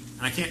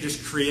 And I can't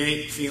just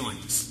create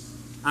feelings.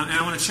 And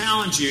I want to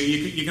challenge you.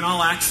 You can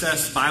all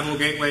access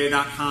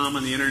BibleGateway.com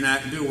on the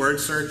internet and do a word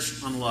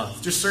search on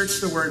love. Just search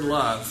the word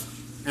love,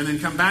 and then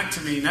come back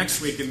to me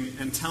next week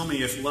and tell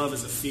me if love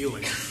is a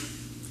feeling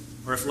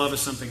or if love is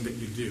something that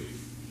you do.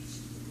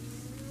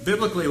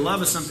 Biblically,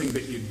 love is something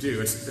that you do.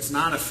 It's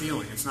not a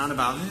feeling. It's not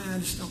about, I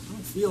just don't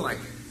feel like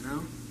it, you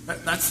know?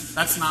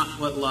 That's not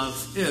what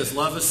love is.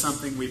 Love is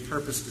something we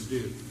purpose to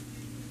do.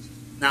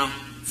 Now,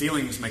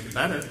 feelings make it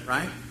better,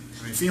 right?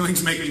 I mean,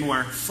 feelings make it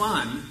more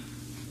fun.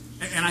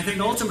 And I think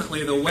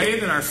ultimately the way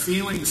that our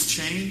feelings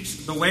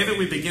change, the way that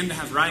we begin to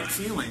have right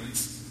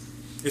feelings,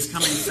 is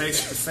coming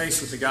face to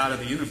face with the God of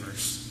the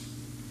universe.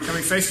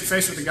 Coming face to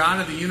face with the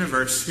God of the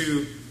universe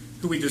who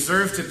we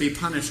deserve to be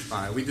punished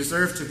by. We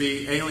deserve to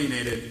be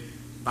alienated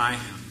by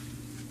him.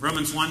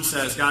 Romans 1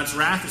 says, God's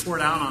wrath is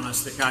poured out on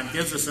us, that God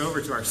gives us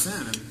over to our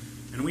sin.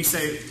 And we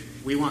say,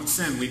 we want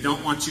sin. We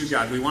don't want you,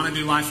 God. We want to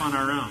do life on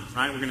our own.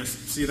 Right? We're going to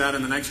see that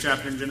in the next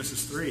chapter in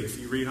Genesis 3, if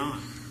you read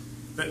on.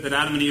 That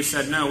Adam and Eve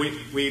said, no,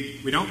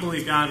 we don't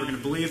believe God. We're going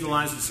to believe the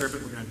lies of the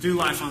serpent. We're going to do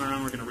life on our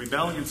own. We're going to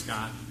rebel against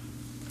God.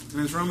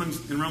 And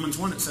in Romans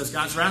 1 it says,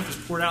 God's wrath is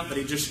poured out, that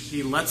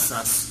he lets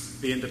us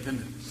be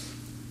independent.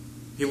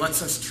 He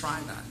lets us try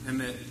that.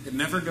 And it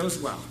never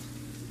goes well.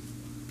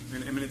 I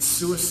mean, it's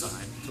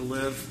suicide to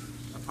live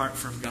apart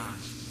from God.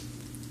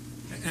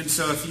 And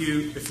so if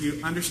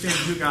you understand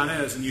who God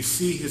is and you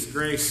see his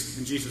grace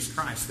in Jesus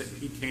Christ, that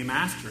he came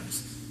after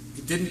us,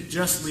 he didn't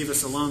just leave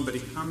us alone, but he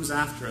comes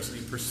after us and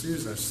he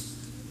pursues us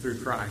through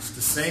Christ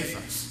to save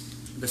us,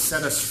 and to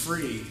set us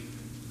free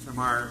from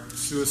our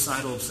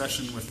suicidal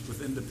obsession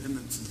with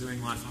independence and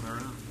doing life on our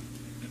own.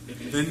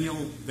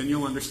 Then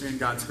you'll understand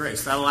God's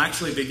grace. That'll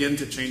actually begin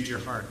to change your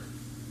heart.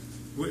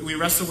 We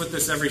wrestle with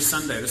this every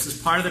Sunday. This is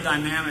part of the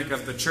dynamic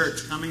of the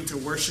church coming to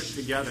worship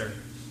together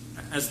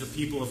as the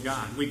people of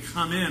God. We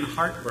come in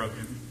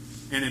heartbroken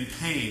and in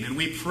pain, and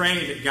we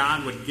pray that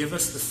God would give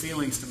us the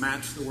feelings to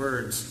match the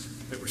words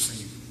that we're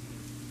singing.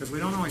 Because we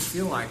don't always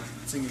feel like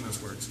singing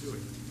those words, do we?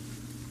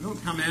 We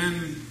don't come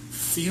in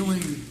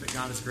feeling that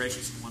God is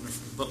gracious and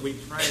wonderful, but we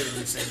pray and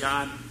we say,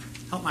 God,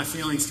 help my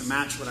feelings to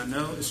match what I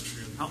know is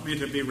true. Help me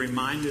to be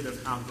reminded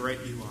of how great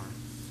you are,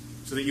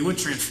 so that you would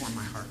transform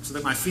my heart, so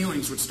that my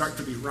feelings would start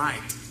to be right,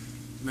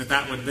 and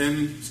that would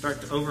then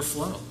start to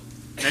overflow.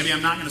 Maybe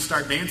I'm not going to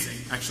start dancing.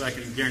 Actually, I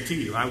can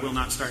guarantee you I will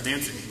not start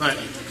dancing.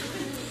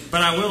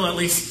 But I will at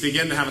least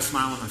begin to have a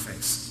smile on my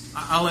face.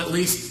 I'll at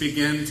least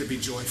begin to be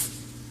joyful.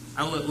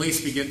 I will at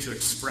least begin to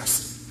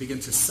express it, begin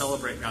to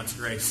celebrate God's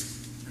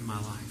grace in my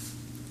life.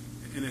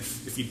 And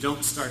if you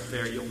don't start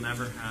there, you'll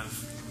never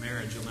have a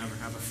marriage. You'll never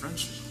have a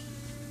friendship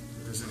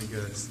that is any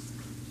good.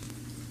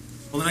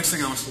 Well, the next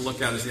thing I want us to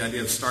look at is the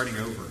idea of starting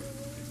over.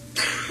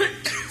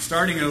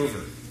 Starting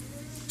over.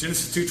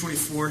 Genesis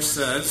 2:24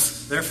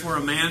 says, "Therefore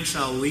a man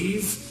shall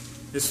leave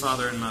his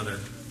father and mother,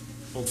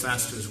 hold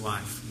fast to his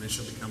wife, and they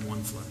shall become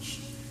one flesh."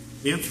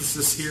 The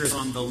emphasis here is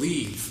on the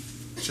leave.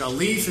 Shall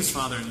leave his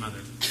father and mother.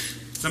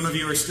 Some of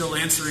you are still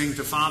answering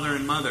to father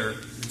and mother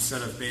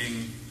instead of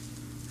being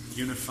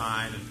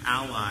unified and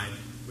allied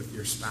with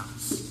your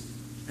spouse.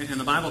 And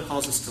the Bible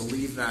calls us to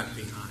leave that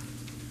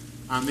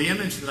behind. The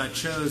image that I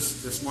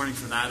chose this morning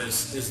for that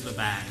is the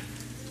bag.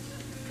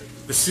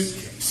 The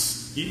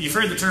suitcase. You've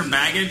heard the term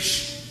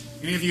baggage.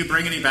 Any of you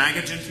bring any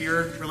baggage into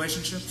your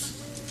relationships?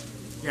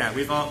 Yeah,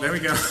 we've all, there we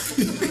go.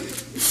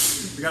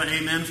 We got an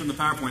amen from the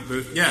PowerPoint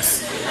booth.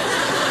 Yes.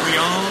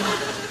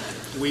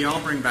 We all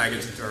bring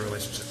baggage into our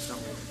relationships, don't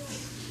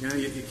we? You know,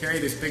 you carry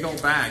these big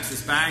old bags.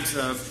 These bags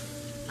of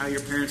how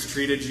your parents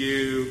treated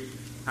you,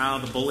 how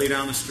the bully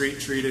down the street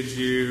treated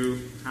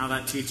you, how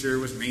that teacher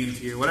was mean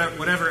to you,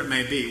 whatever it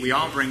may be. We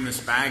all bring this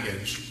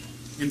baggage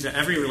into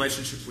every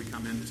relationship we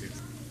come into.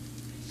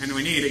 And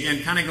we need,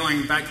 again, kind of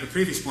going back to the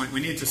previous point,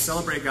 we need to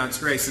celebrate God's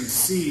grace and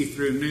see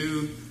through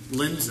new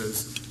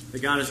lenses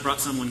that God has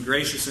brought someone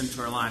gracious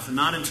into our life, and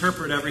not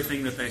interpret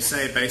everything that they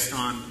say based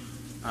on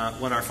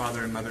what our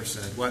father and mother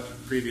said, what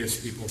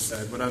previous people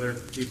said, what other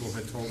people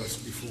had told us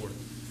before.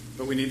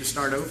 But we need to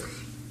start over.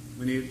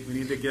 We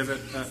need to give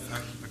it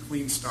a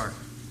clean start,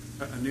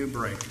 a new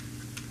break.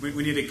 We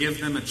need to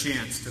give them a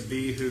chance to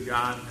be who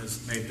God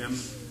has made them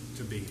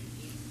to be.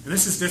 And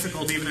this is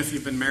difficult even if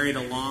you've been married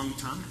a long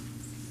time.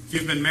 If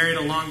you've been married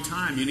a long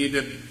time, you need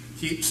to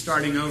keep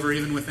starting over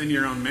even within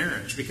your own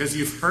marriage, because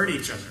you've hurt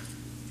each other,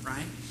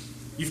 right?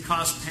 You've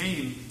caused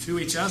pain to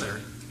each other,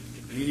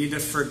 and you need to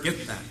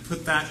forget that.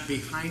 Put that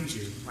behind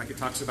you, like it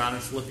talks about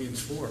in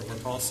Philippians 4, where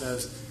Paul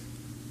says,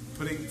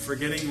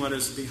 forgetting what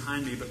is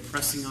behind me, but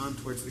pressing on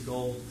towards the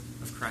goal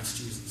of Christ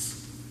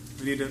Jesus.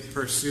 We need to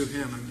pursue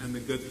him and the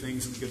good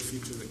things and the good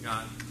future that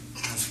God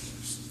has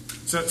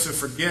for us. So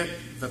forget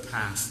the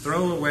past.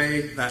 Throw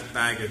away that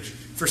baggage.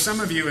 For some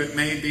of you, it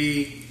may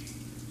be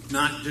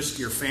not just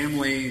your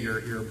family,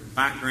 your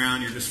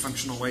background, your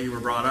dysfunctional way you were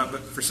brought up,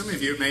 but for some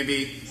of you, it may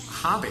be a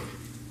hobby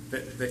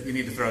that you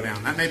need to throw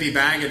down. That may be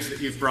baggage that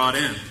you've brought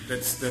in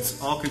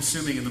that's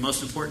all-consuming and the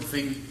most important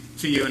thing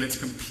to you, and it's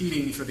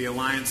competing for the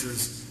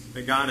alliances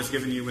that God has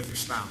given you with your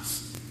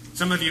spouse.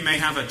 Some of you may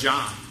have a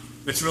job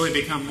that's really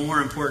become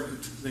more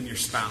important than your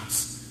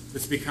spouse.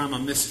 It's become a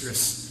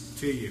mistress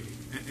to you,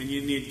 and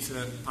you need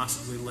to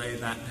possibly lay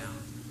that down,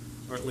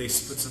 or at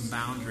least put some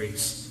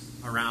boundaries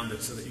around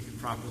it so that you can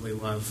properly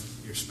love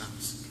your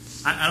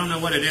spouse. I don't know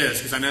what it is,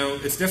 because I know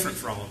it's different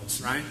for all of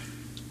us, right?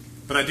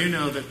 But I do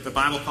know that the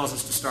Bible calls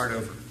us to start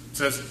over. It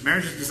says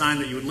marriage is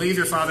designed that you would leave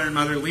your father and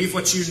mother, leave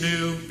what you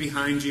knew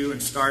behind you,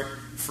 and start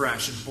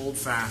fresh and hold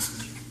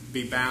fast and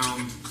be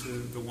bound to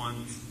the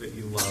one that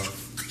you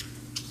love.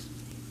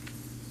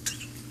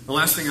 The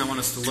last thing I want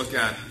us to look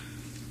at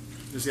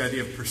is the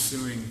idea of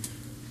pursuing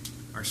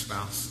our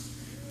spouse.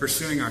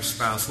 Pursuing our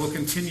spouse. We'll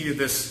continue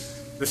this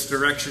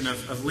direction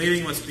of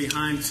leaving what's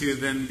behind to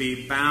then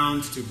be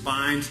bound, to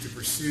bind, to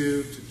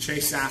pursue, to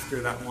chase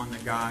after that one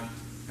that God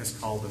has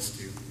called us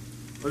to.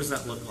 What does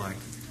that look like?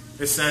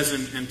 It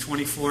says in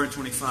 24 and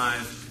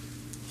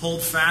 25,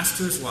 hold fast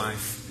to his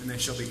wife, and they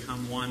shall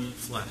become one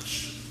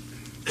flesh.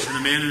 And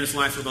the man and his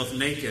wife are both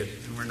naked,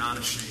 and were not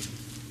ashamed.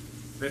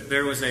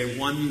 There was a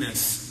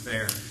oneness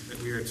there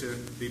that we are to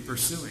be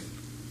pursuing.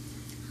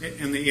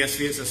 In the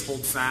ESV it says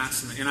hold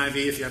fast. In the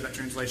NIV, if you have that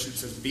translation, it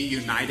says be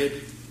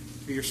united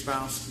to your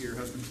spouse, to your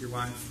husband, to your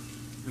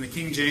wife. In the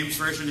King James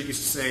Version, it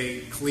used to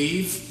say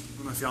cleave. I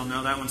don't know if y'all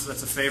know that one, so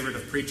that's a favorite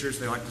of preachers.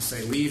 They like to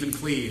say leave and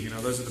cleave.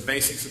 Those are the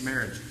basics of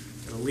marriage.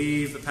 You've got to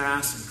leave the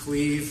past and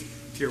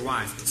cleave to your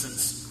wife. But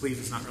since cleave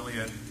is not really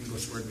an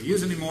English word we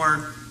use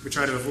anymore, we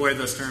try to avoid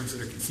those terms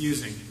that are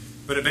confusing.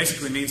 But it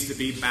basically means to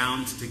be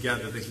bound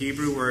together. The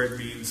Hebrew word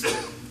means to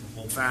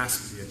hold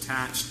fast, to be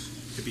attached,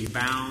 to be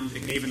bound.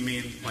 It can even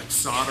mean like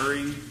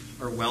soldering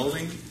or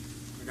welding.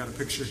 I got a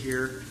picture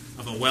here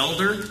of a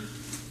welder.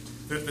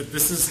 That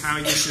this is how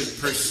you should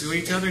pursue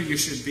each other. You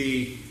should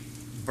be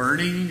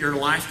burning your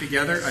life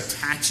together,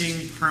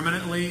 attaching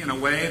permanently in a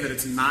way that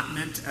it's not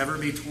meant to ever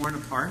be torn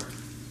apart.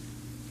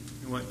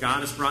 And what God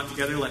has brought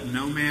together, let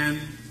no man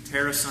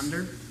tear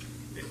asunder.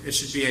 It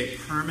should be a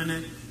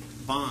permanent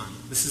bond.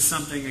 This is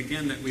something,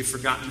 again, that we've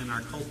forgotten in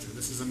our culture.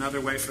 This is another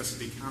way for us to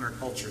be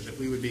counterculture, that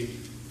we would be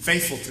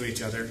faithful to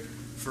each other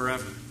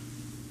forever.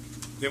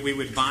 That we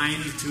would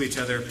bind to each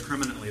other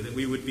permanently, that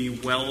we would be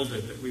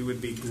welded, that we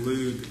would be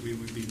glued, that we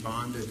would be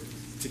bonded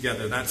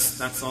together.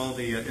 That's all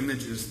the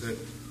images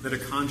that are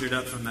conjured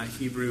up from that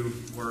Hebrew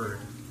word.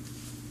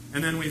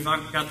 And then we've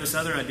got this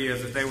other idea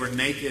that they were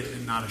naked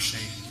and not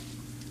ashamed.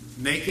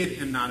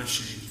 Naked and not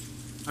ashamed.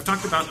 I've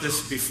talked about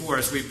this before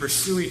as we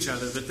pursue each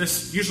other, that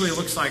this usually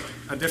looks like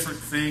a different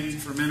thing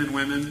for men and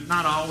women.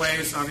 Not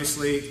always,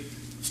 obviously,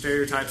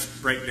 stereotypes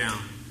break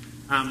down.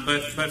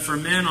 But for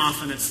men,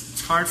 often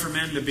it's hard for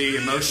men to be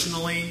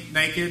emotionally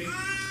naked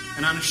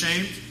and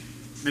unashamed.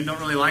 Men don't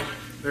really like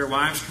their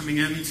wives coming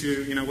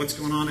into, what's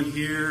going on in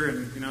here,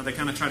 and, they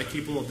kind of try to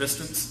keep a little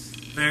distance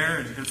there.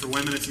 And for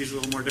women, it's usually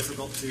a little more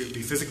difficult to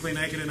be physically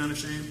naked and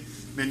unashamed.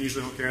 Men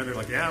usually don't care. They're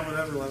like, yeah,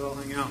 whatever, let it all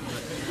hang out.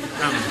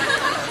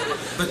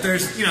 But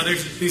there's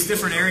these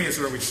different areas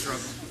where we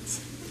struggle.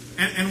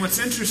 And what's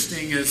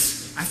interesting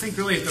is, I think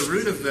really at the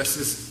root of this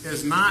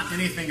is not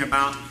anything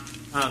about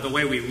the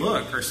way we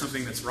look or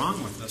something that's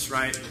wrong with us,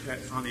 right,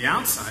 on the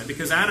outside.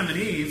 Because Adam and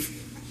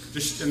Eve,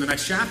 just in the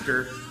next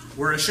chapter,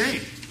 were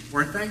ashamed,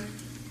 weren't they?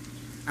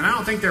 And I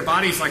don't think their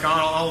bodies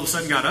all of a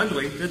sudden got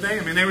ugly, did they?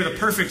 I mean, they were the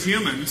perfect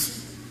humans.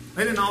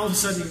 They didn't all of a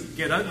sudden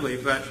get ugly,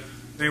 but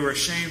they were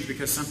ashamed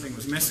because something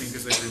was missing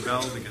because they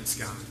rebelled against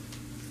God.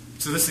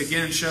 So this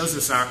again shows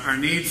us our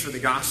need for the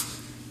gospel.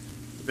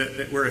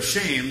 That we're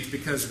ashamed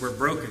because we're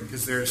broken,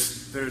 because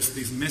there's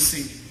these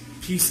missing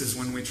pieces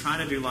when we try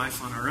to do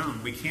life on our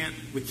own. We can't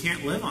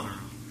live on our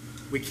own.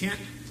 We can't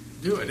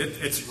do it.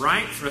 It's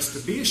right for us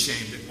to be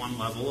ashamed at one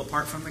level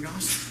apart from the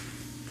gospel.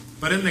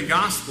 But in the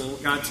gospel,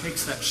 God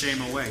takes that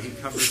shame away. He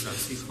covers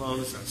us. He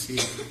clothes us.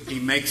 He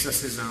makes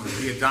us His own.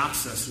 He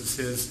adopts us as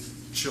His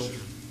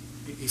children.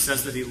 He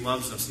says that He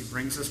loves us. He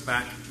brings us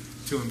back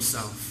to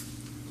Himself.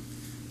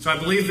 So I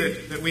believe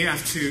that we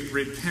have to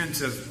repent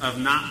of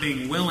not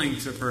being willing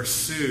to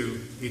pursue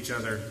each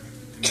other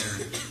in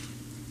marriage.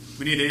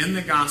 We need to, in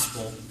the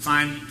gospel,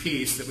 find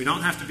peace, that we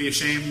don't have to be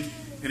ashamed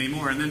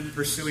anymore, and then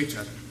pursue each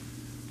other.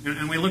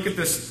 And we look at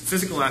this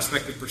physical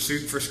aspect of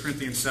pursuit, 1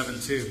 Corinthians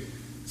 7:2.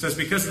 It says,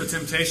 because of the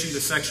temptation to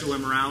sexual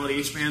immorality,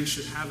 each man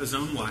should have his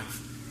own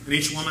wife, and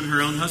each woman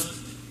her own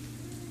husband.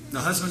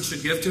 The husband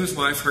should give to his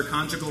wife her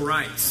conjugal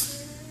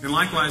rights, and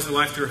likewise the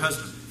wife to her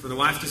husband. For the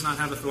wife does not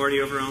have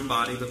authority over her own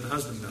body, but the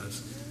husband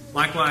does.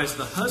 Likewise,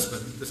 the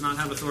husband does not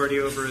have authority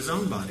over his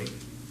own body,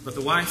 but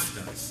the wife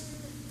does.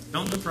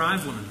 Don't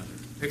deprive one another,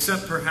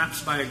 except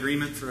perhaps by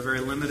agreement for a very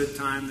limited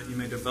time, that you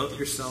may devote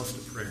yourselves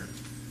to prayer,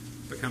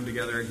 but come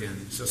together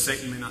again, so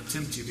Satan may not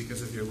tempt you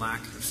because of your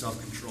lack of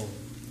self-control.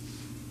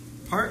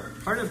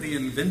 Part of the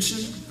invention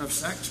of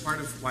sex, part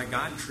of why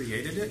God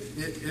created it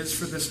is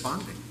for this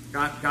bonding.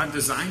 God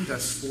designed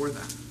us for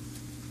that.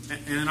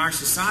 And in our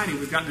society,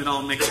 we've gotten it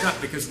all mixed up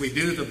because we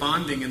do the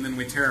bonding and then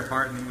we tear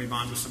apart, and then we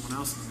bond with someone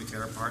else, and then we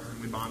tear apart, and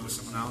then we bond with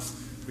someone else,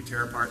 we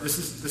tear apart. This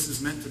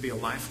is meant to be a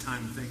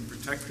lifetime thing,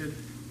 protected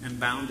and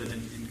bounded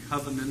in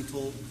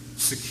covenantal,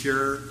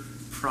 secure,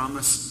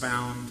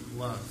 promise-bound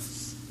love,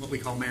 what we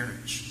call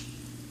marriage.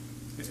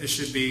 It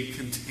should be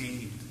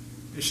contained.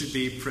 It should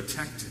be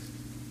protected.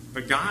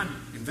 But God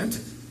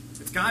invented it.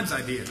 It's God's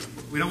idea.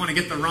 We don't want to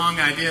get the wrong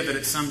idea that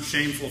it's some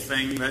shameful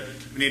thing that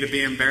we need to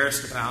be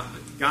embarrassed about.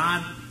 But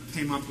God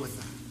came up with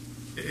that.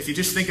 If you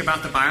just think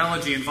about the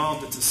biology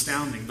involved, it's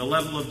astounding. The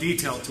level of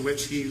detail to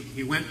which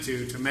he went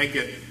to make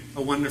it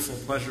a wonderful,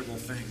 pleasurable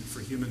thing for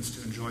humans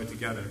to enjoy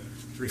together,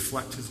 to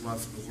reflect his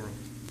love for the world.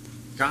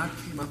 God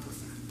came up with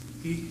that.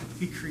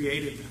 He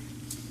created that.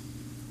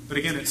 But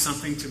again, it's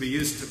something to be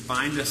used to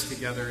bind us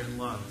together in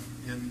love,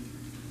 in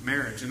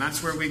marriage. And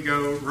that's where we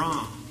go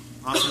wrong.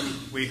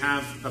 Often we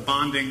have the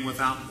bonding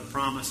without the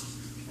promise,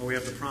 or we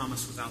have the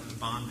promise without the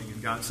bonding.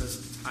 And God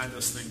says, tie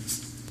those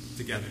things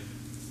together.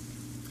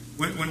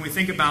 When we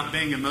think about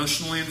being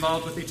emotionally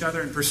involved with each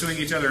other and pursuing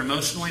each other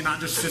emotionally, not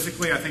just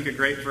physically, I think a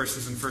great verse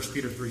is in 1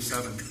 Peter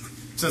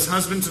 3:7. It says,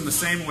 husbands, in the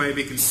same way,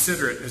 be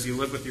considerate as you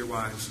live with your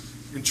wives,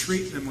 and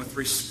treat them with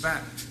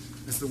respect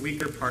as the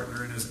weaker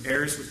partner and as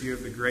heirs with you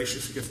of the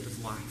gracious gift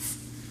of life.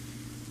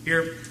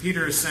 Here,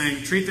 Peter is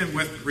saying, treat them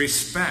with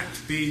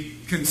respect. Be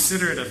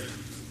considerate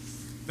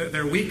of them.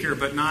 They're weaker,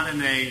 but not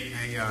in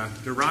a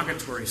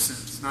derogatory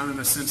sense, not in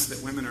a sense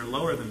that women are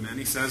lower than men.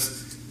 He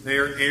says, they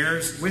are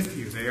heirs with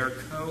you. They are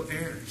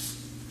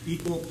co-heirs,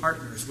 equal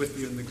partners with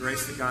you in the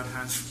grace that God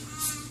has for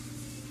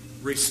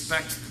us.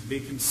 Respect them. Be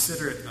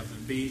considerate of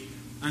them. Be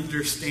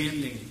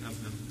understanding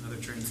of them,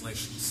 other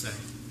translations say.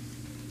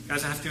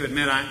 Guys, I have to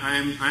admit, I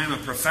am a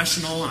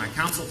professional and I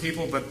counsel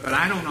people, but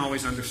I don't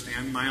always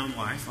understand my own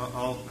wife.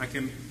 I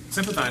can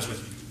sympathize with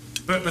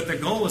you. But the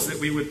goal is that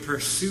we would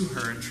pursue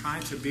her and try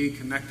to be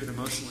connected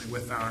emotionally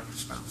with our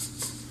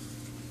spouses.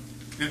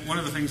 And one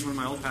of the things one of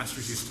my old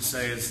pastors used to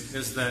say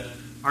is that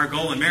our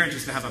goal in marriage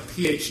is to have a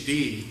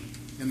PhD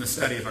in the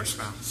study of our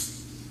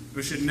spouse.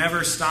 We should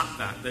never stop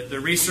that. That the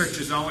research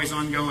is always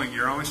ongoing.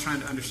 You're always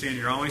trying to understand.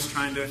 You're always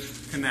trying to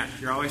connect.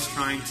 You're always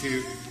trying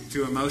to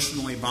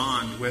emotionally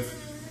bond with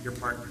your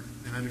partner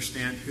and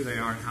understand who they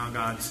are and how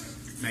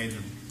God's made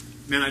them.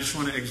 Man, I just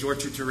want to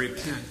exhort you to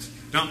repent.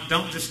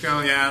 Don't just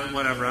go, yeah,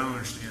 whatever, I don't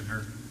understand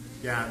her.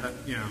 Yeah,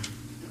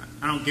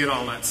 I don't get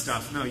all that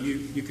stuff. No,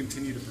 you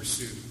continue to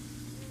pursue.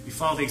 You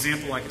follow the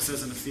example like it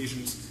says in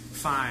Ephesians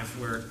 5,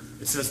 where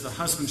it says the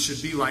husband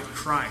should be like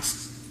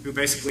Christ, who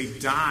basically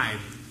died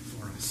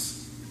for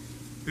us,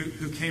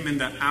 who came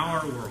into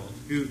our world,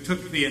 who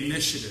took the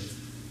initiative,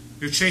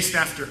 who chased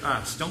after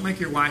us. Don't make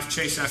your wife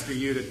chase after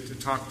you to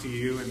talk to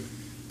you and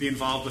be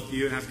involved with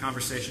you and have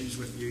conversations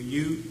with you.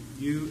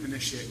 You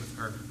initiate with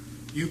her.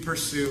 You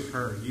pursue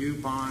her. You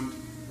bond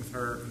with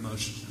her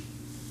emotionally.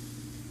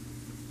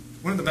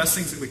 One of the best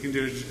things that we can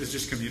do is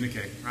just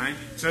communicate, right?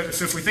 So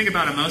if we think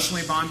about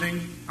emotionally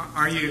bonding,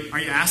 are you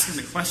asking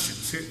the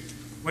questions?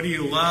 What do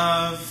you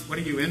love? What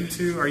are you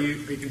into? Are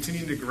you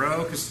continuing to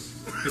grow?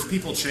 Because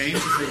people change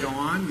as they go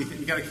on.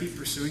 You got to keep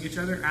pursuing each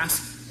other.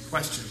 Ask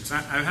questions.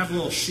 I have a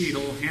little sheet, a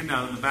little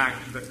handout in the back.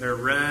 But they're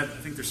red. I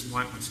think there's some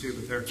white ones too,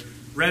 but they're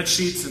red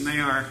sheets, and they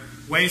are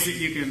ways that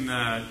you can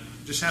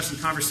just have some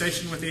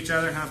conversation with each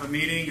other, have a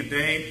meeting, a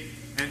date,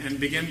 and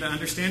begin to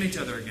understand each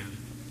other again.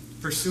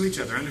 Pursue each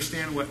other.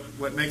 Understand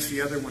what makes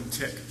the other one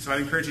tick. So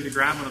I'd encourage you to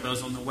grab one of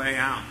those on the way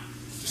out.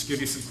 Just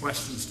give you some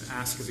questions to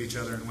ask of each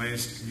other and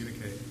ways to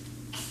communicate.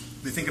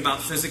 When you think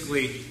about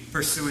physically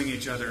pursuing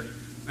each other,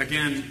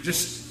 again,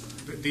 just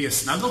do you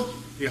snuggle?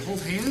 Do you hold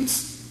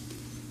hands?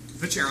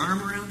 Put your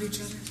arm around each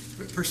other?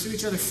 Pursue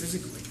each other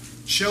physically.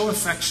 Show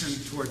affection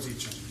towards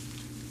each other.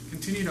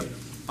 Continue to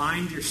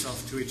bind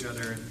yourself to each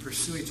other and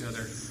pursue each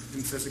other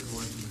in physical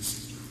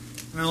intimacy.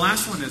 And the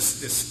last one is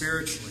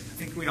spiritually.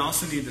 I think we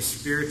also need to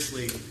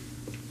spiritually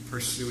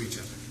pursue each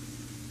other.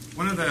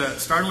 One of the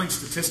startling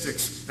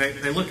statistics,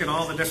 they look at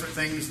all the different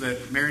things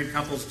that married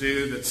couples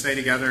do that stay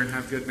together and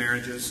have good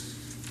marriages.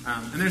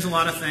 And there's a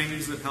lot of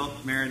things that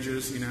help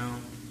marriages,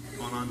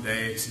 going on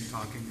dates and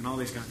talking and all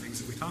these kind of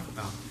things that we talk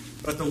about.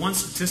 But the one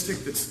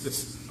statistic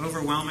that's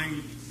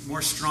overwhelming,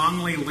 more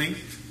strongly linked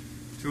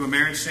to a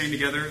marriage staying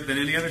together than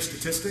any other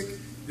statistic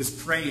is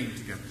praying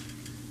together.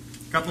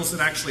 Couples that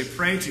actually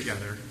pray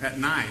together at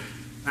night,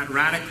 that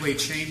radically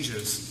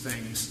changes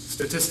things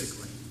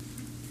statistically.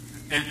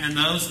 And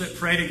those that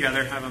pray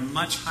together have a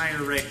much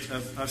higher rate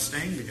of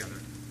staying together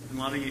and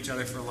loving each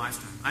other for a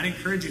lifetime. I'd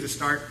encourage you to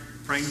start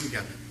praying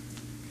together.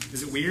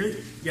 Is it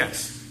weird?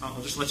 Yes.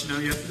 I'll just let you know,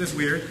 yes, it is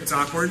weird. It's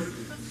awkward.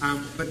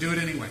 But do it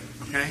anyway,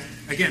 okay?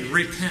 Again,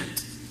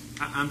 repent.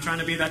 I'm trying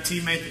to be that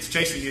teammate that's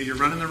chasing you. You're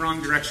running the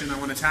wrong direction. I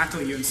want to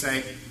tackle you and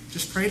say,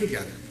 just pray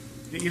together.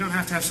 You don't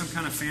have to have some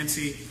kind of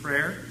fancy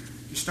prayer.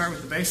 You start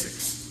with the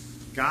basics.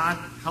 God,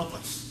 help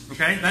us.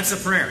 Okay? That's a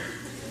prayer.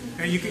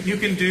 Okay? You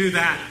can do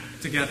that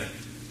together.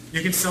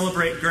 You can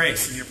celebrate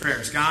grace in your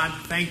prayers. God,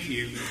 thank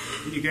you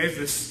that you gave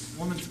this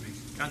woman to me.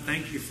 God,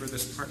 thank you for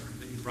this partner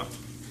that you brought to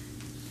me.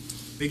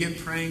 Begin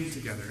praying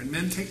together. And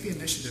men, take the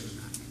initiative in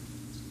that.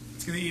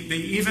 It's going to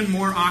be even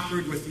more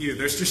awkward with you.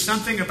 There's just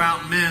something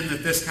about men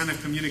that this kind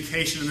of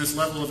communication and this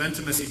level of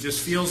intimacy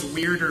just feels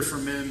weirder for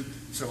men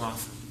so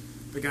often.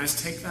 But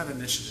guys, take that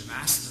initiative.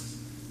 Ask them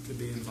to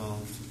be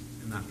involved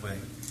in that way.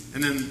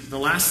 And then the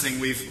last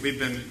thing, we've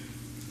been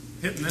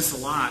hitting this a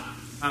lot.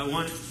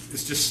 One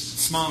is just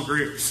small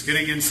groups.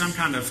 Getting in some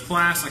kind of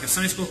class, like a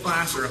Sunday school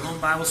class or a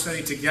home Bible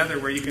study together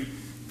where you can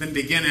then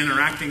begin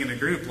interacting in a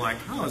group like,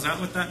 oh, is that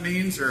what that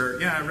means? Or,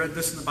 yeah, I read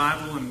this in the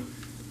Bible and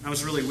That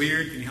was really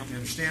weird. Can you help me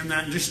understand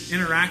that? And just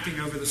interacting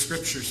over the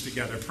scriptures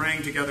together,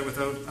 praying together with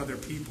other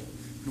people.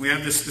 And we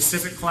have this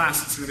specific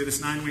class. It's going to be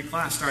this 9-week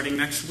class starting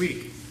next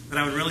week that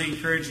I would really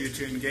encourage you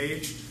to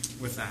engage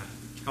with that.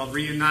 It's called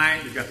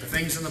Reunite. We've got the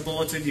things in the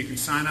bulletin. You can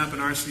sign up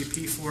and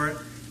RSVP for it.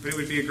 But it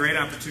would be a great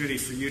opportunity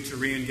for you to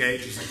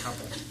re-engage as a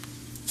couple.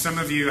 Some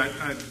of you,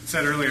 I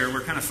said earlier,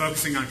 we're kind of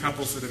focusing on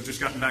couples that have just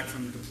gotten back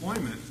from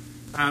deployment.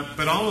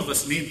 But all of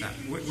us need that.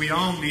 We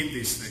all need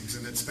these things.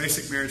 And it's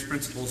basic marriage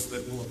principles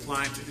that will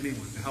apply to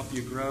anyone to help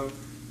you grow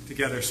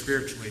together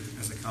spiritually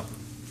as a couple.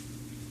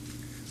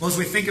 Well, as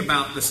we think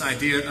about this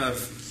idea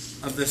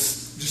of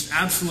this just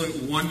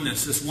absolute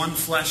oneness, this one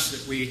flesh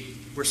that we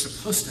were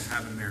supposed to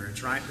have in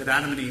marriage, right? That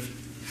Adam and Eve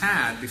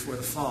had before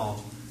the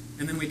fall.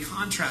 And then we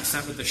contrast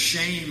that with the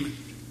shame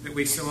that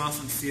we so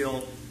often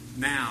feel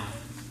now.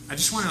 I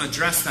just want to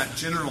address that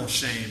general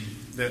shame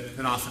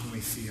that often we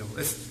feel.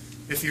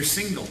 If you're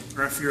single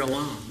or if you're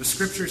alone, the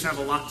scriptures have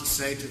a lot to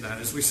say to that.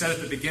 As we said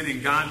at the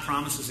beginning, God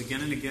promises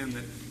again and again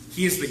that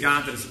He is the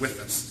God that is with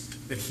us,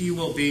 that He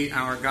will be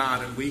our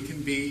God and we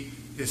can be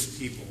His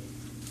people.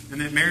 And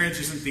that marriage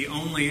isn't the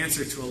only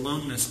answer to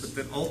aloneness, but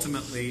that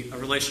ultimately a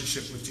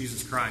relationship with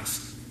Jesus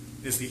Christ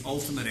is the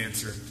ultimate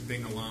answer to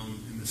being alone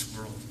in this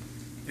world.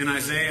 In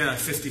Isaiah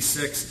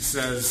 56 it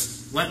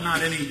says, "Let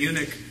not any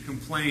eunuch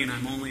complain,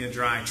 I'm only a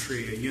dry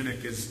tree." A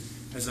eunuch is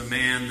a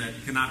man that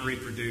cannot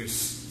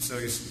reproduce. So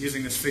he's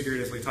using this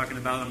figuratively, talking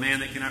about a man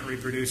that cannot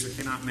reproduce or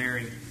cannot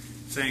marry,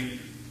 saying,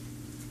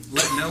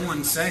 "Let no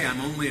one say I'm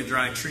only a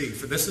dry tree,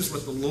 for this is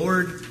what the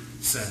Lord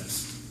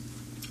says.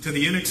 To the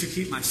eunuchs who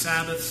keep my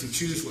Sabbaths, who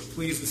choose what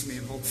pleases me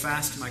and hold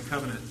fast to my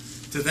covenant,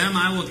 to them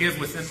I will give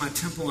within my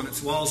temple and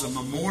its walls a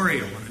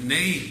memorial and a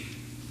name,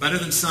 better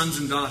than sons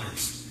and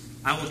daughters.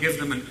 I will give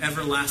them an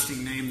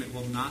everlasting name that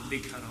will not be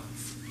cut off."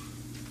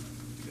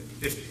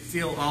 If you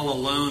feel all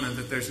alone and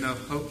that there's no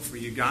hope for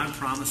you, God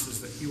promises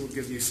that He will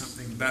give you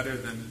something better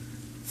than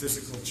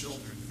physical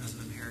children as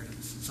an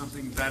inheritance.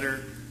 Something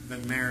better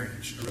than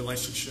marriage, a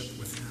relationship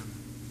with Him.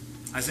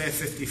 Isaiah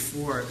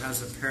 54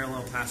 has a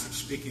parallel passage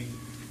speaking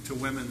to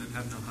women that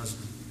have no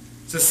husband.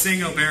 It says,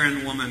 "Sing, O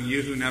barren woman,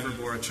 you who never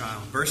bore a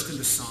child. Burst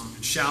into song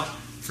and shout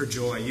for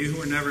joy, you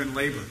who are never in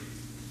labor.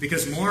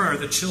 Because more are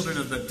the children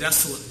of the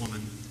desolate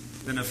woman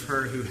than of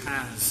her who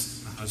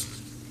has a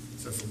husband,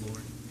 says the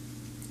Lord.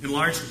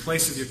 Enlarge the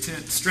place of your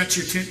tent. Stretch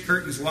your tent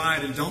curtains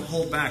wide and don't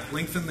hold back.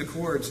 Lengthen the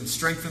cords and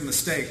strengthen the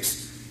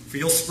stakes. For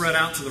you'll spread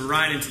out to the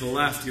right and to the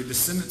left. Your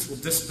descendants will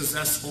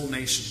dispossess whole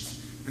nations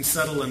and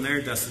settle in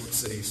their desolate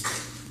cities.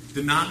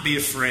 Do not be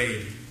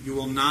afraid. You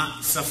will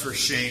not suffer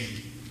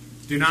shame.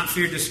 Do not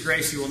fear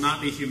disgrace. You will not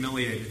be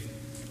humiliated.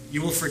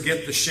 You will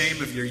forget the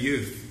shame of your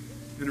youth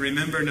and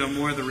remember no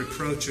more the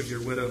reproach of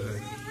your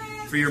widowhood.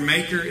 For your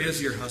Maker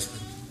is your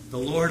husband. The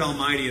Lord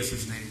Almighty is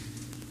His name.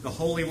 The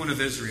Holy One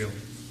of Israel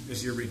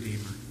is your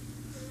Redeemer."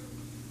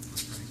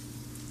 Let's pray.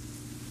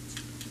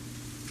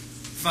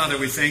 Father,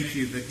 we thank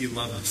You that You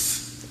love us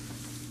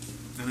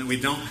and that we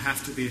don't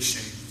have to be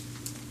ashamed,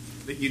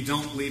 that You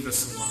don't leave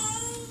us alone.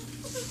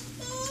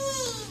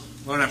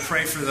 Lord, I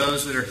pray for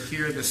those that are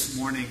here this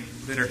morning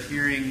that are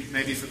hearing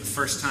maybe for the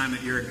first time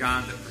that You're a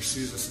God that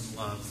pursues us in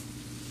love,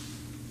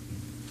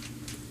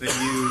 that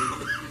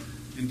You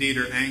indeed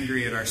are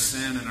angry at our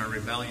sin and our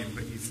rebellion,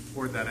 but You've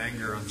poured that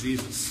anger on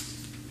Jesus,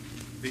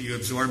 that You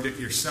absorbed it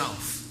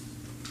Yourself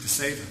to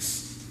save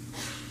us,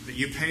 that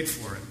You paid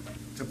for it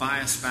to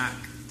buy us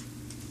back,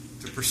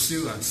 to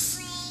pursue us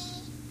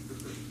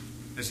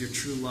as Your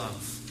true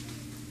love.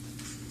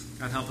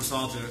 God, help us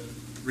all to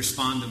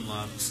respond in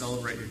love, to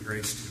celebrate Your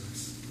grace to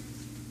us,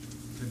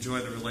 to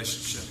enjoy the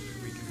relationship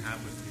that we can have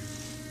with You.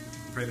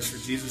 I pray this for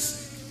Jesus'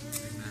 sake.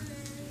 Amen.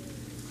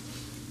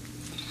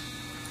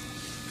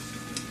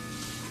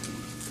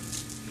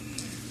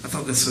 I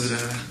thought this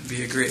would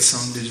be a great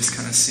song to just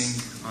kind of sing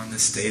on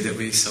this day that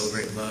we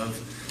celebrate love.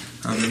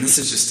 And this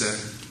is just a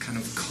kind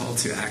of call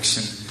to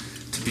action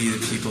to be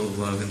the people of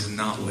love and to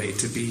not wait,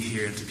 to be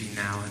here and to be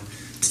now and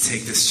to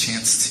take this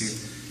chance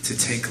to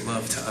take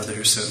love to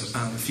others. So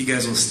if you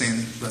guys will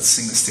stand, let's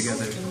sing this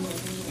together.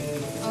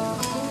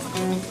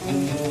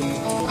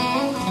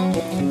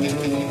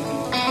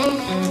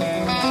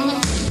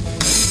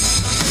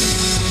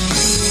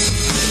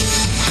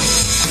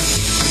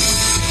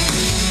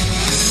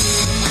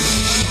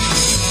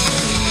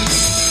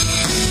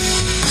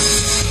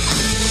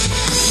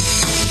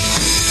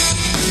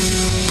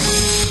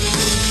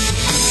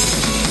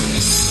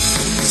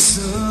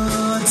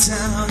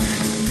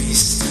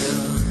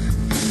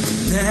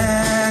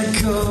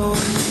 Let go,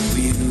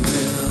 we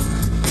will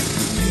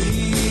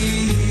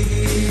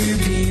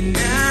be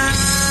now.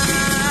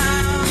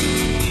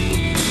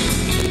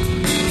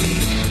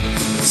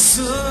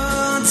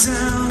 Slow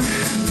down,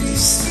 be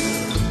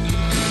still.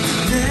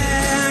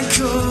 Let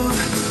go,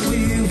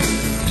 we will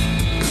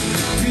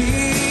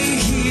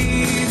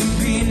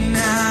be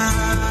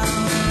now.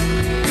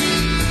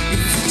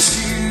 If you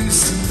choose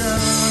to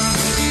love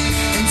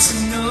and to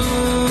know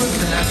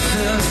that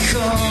the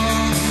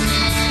call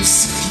is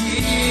to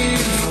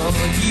give all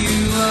you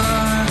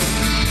are,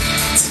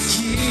 to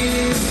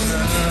give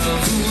love.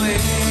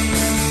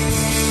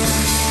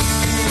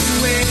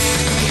 away.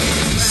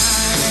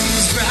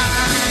 Rise,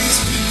 rise,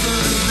 people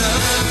of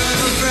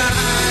love,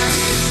 rise.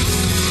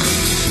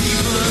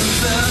 People of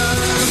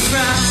love,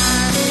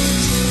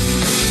 rise.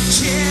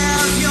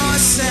 Give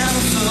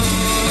yourself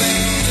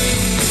away.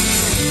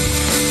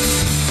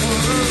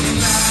 Oh,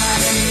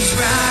 rise,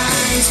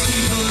 rise,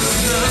 people of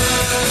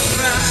love,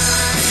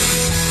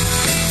 rise.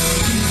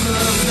 People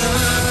of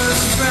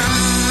love,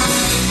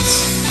 rise.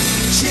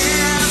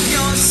 Give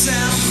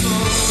yourself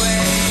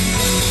away.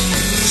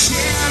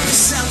 Give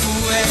yourself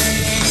away.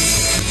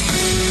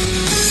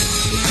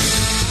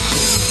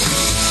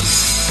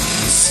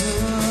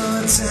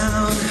 Slow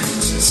down and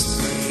just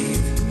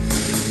breathe.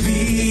 Be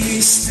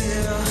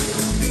still,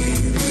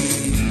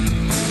 believe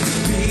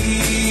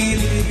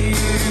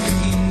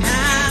me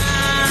now.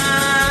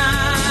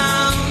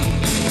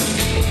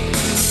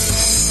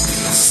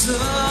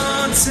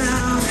 Slow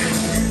down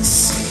and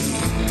see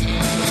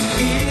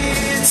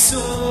it's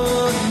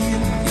all you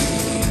need.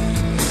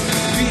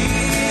 Be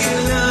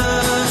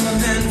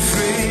loved and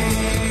free.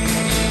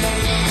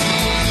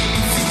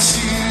 If you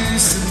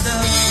choose to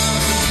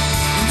love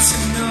and to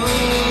know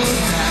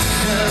that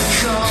the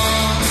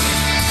call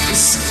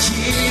is to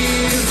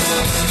give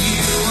what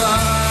you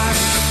are,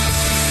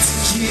 to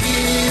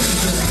give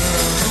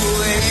love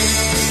away.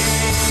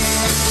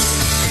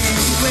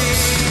 Anyway,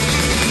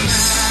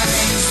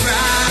 rise,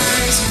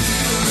 rise,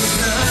 people of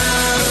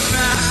love,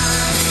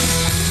 rise.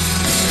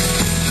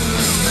 People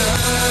of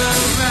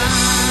love,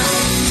 rise.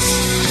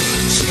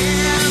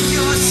 Give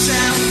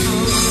yourself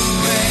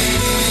away.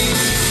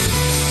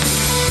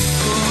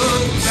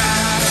 Oh,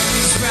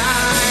 rise,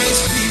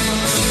 rise,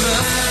 people of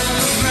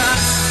love,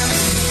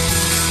 rise.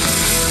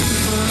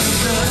 People of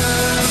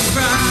love,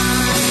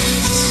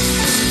 rise.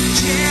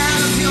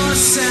 Give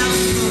yourself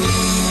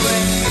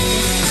away.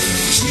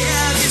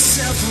 Give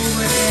yourself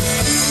away.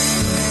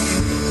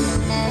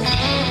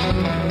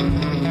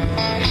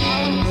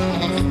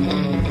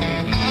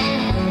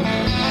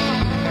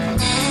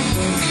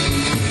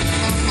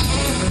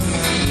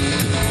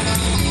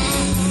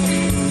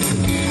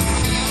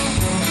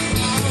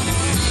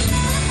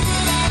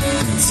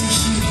 To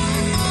hear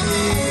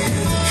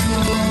the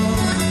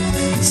call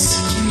is to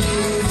give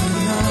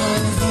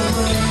love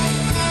away.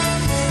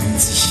 And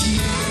to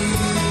hear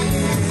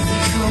the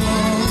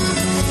call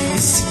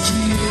is to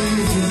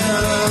give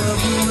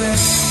love away.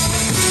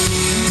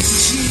 And to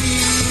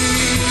hear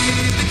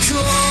the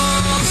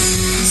call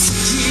is to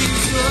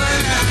give your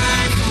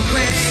life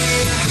away.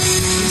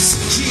 Is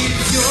to give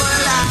your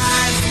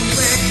life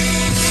away.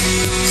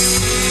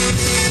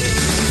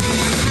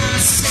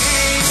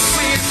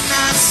 When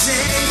I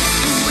say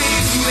we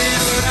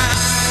will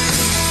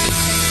rise,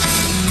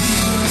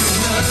 people of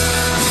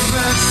love,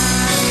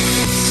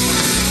 rise.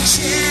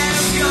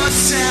 Give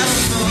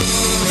yourself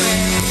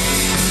away.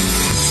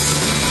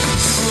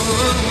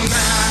 Oh,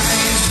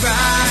 rise,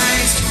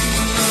 rise,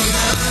 people of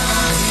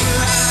love,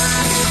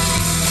 rise.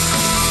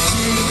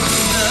 People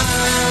of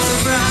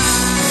love,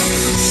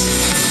 rise.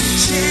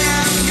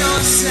 Give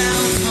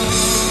yourself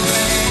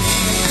away.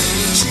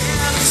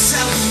 Give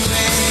yourself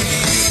away.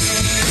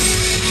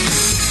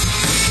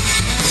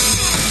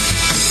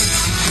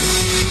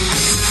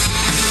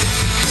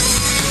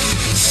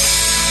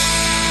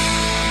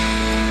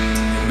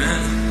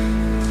 Amen.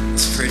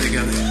 Let's pray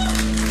together.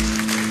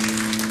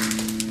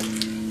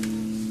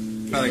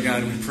 Father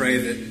God, we pray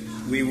that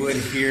we would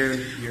hear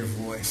your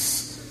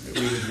voice, that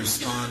we would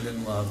respond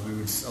in love, we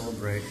would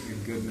celebrate your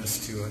goodness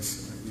to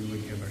us, and that we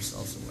would give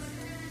ourselves away.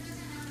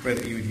 Pray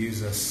that you would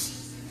use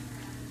us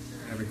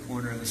in every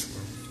corner of this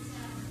world.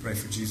 We pray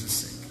for Jesus'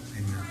 sake.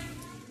 Amen.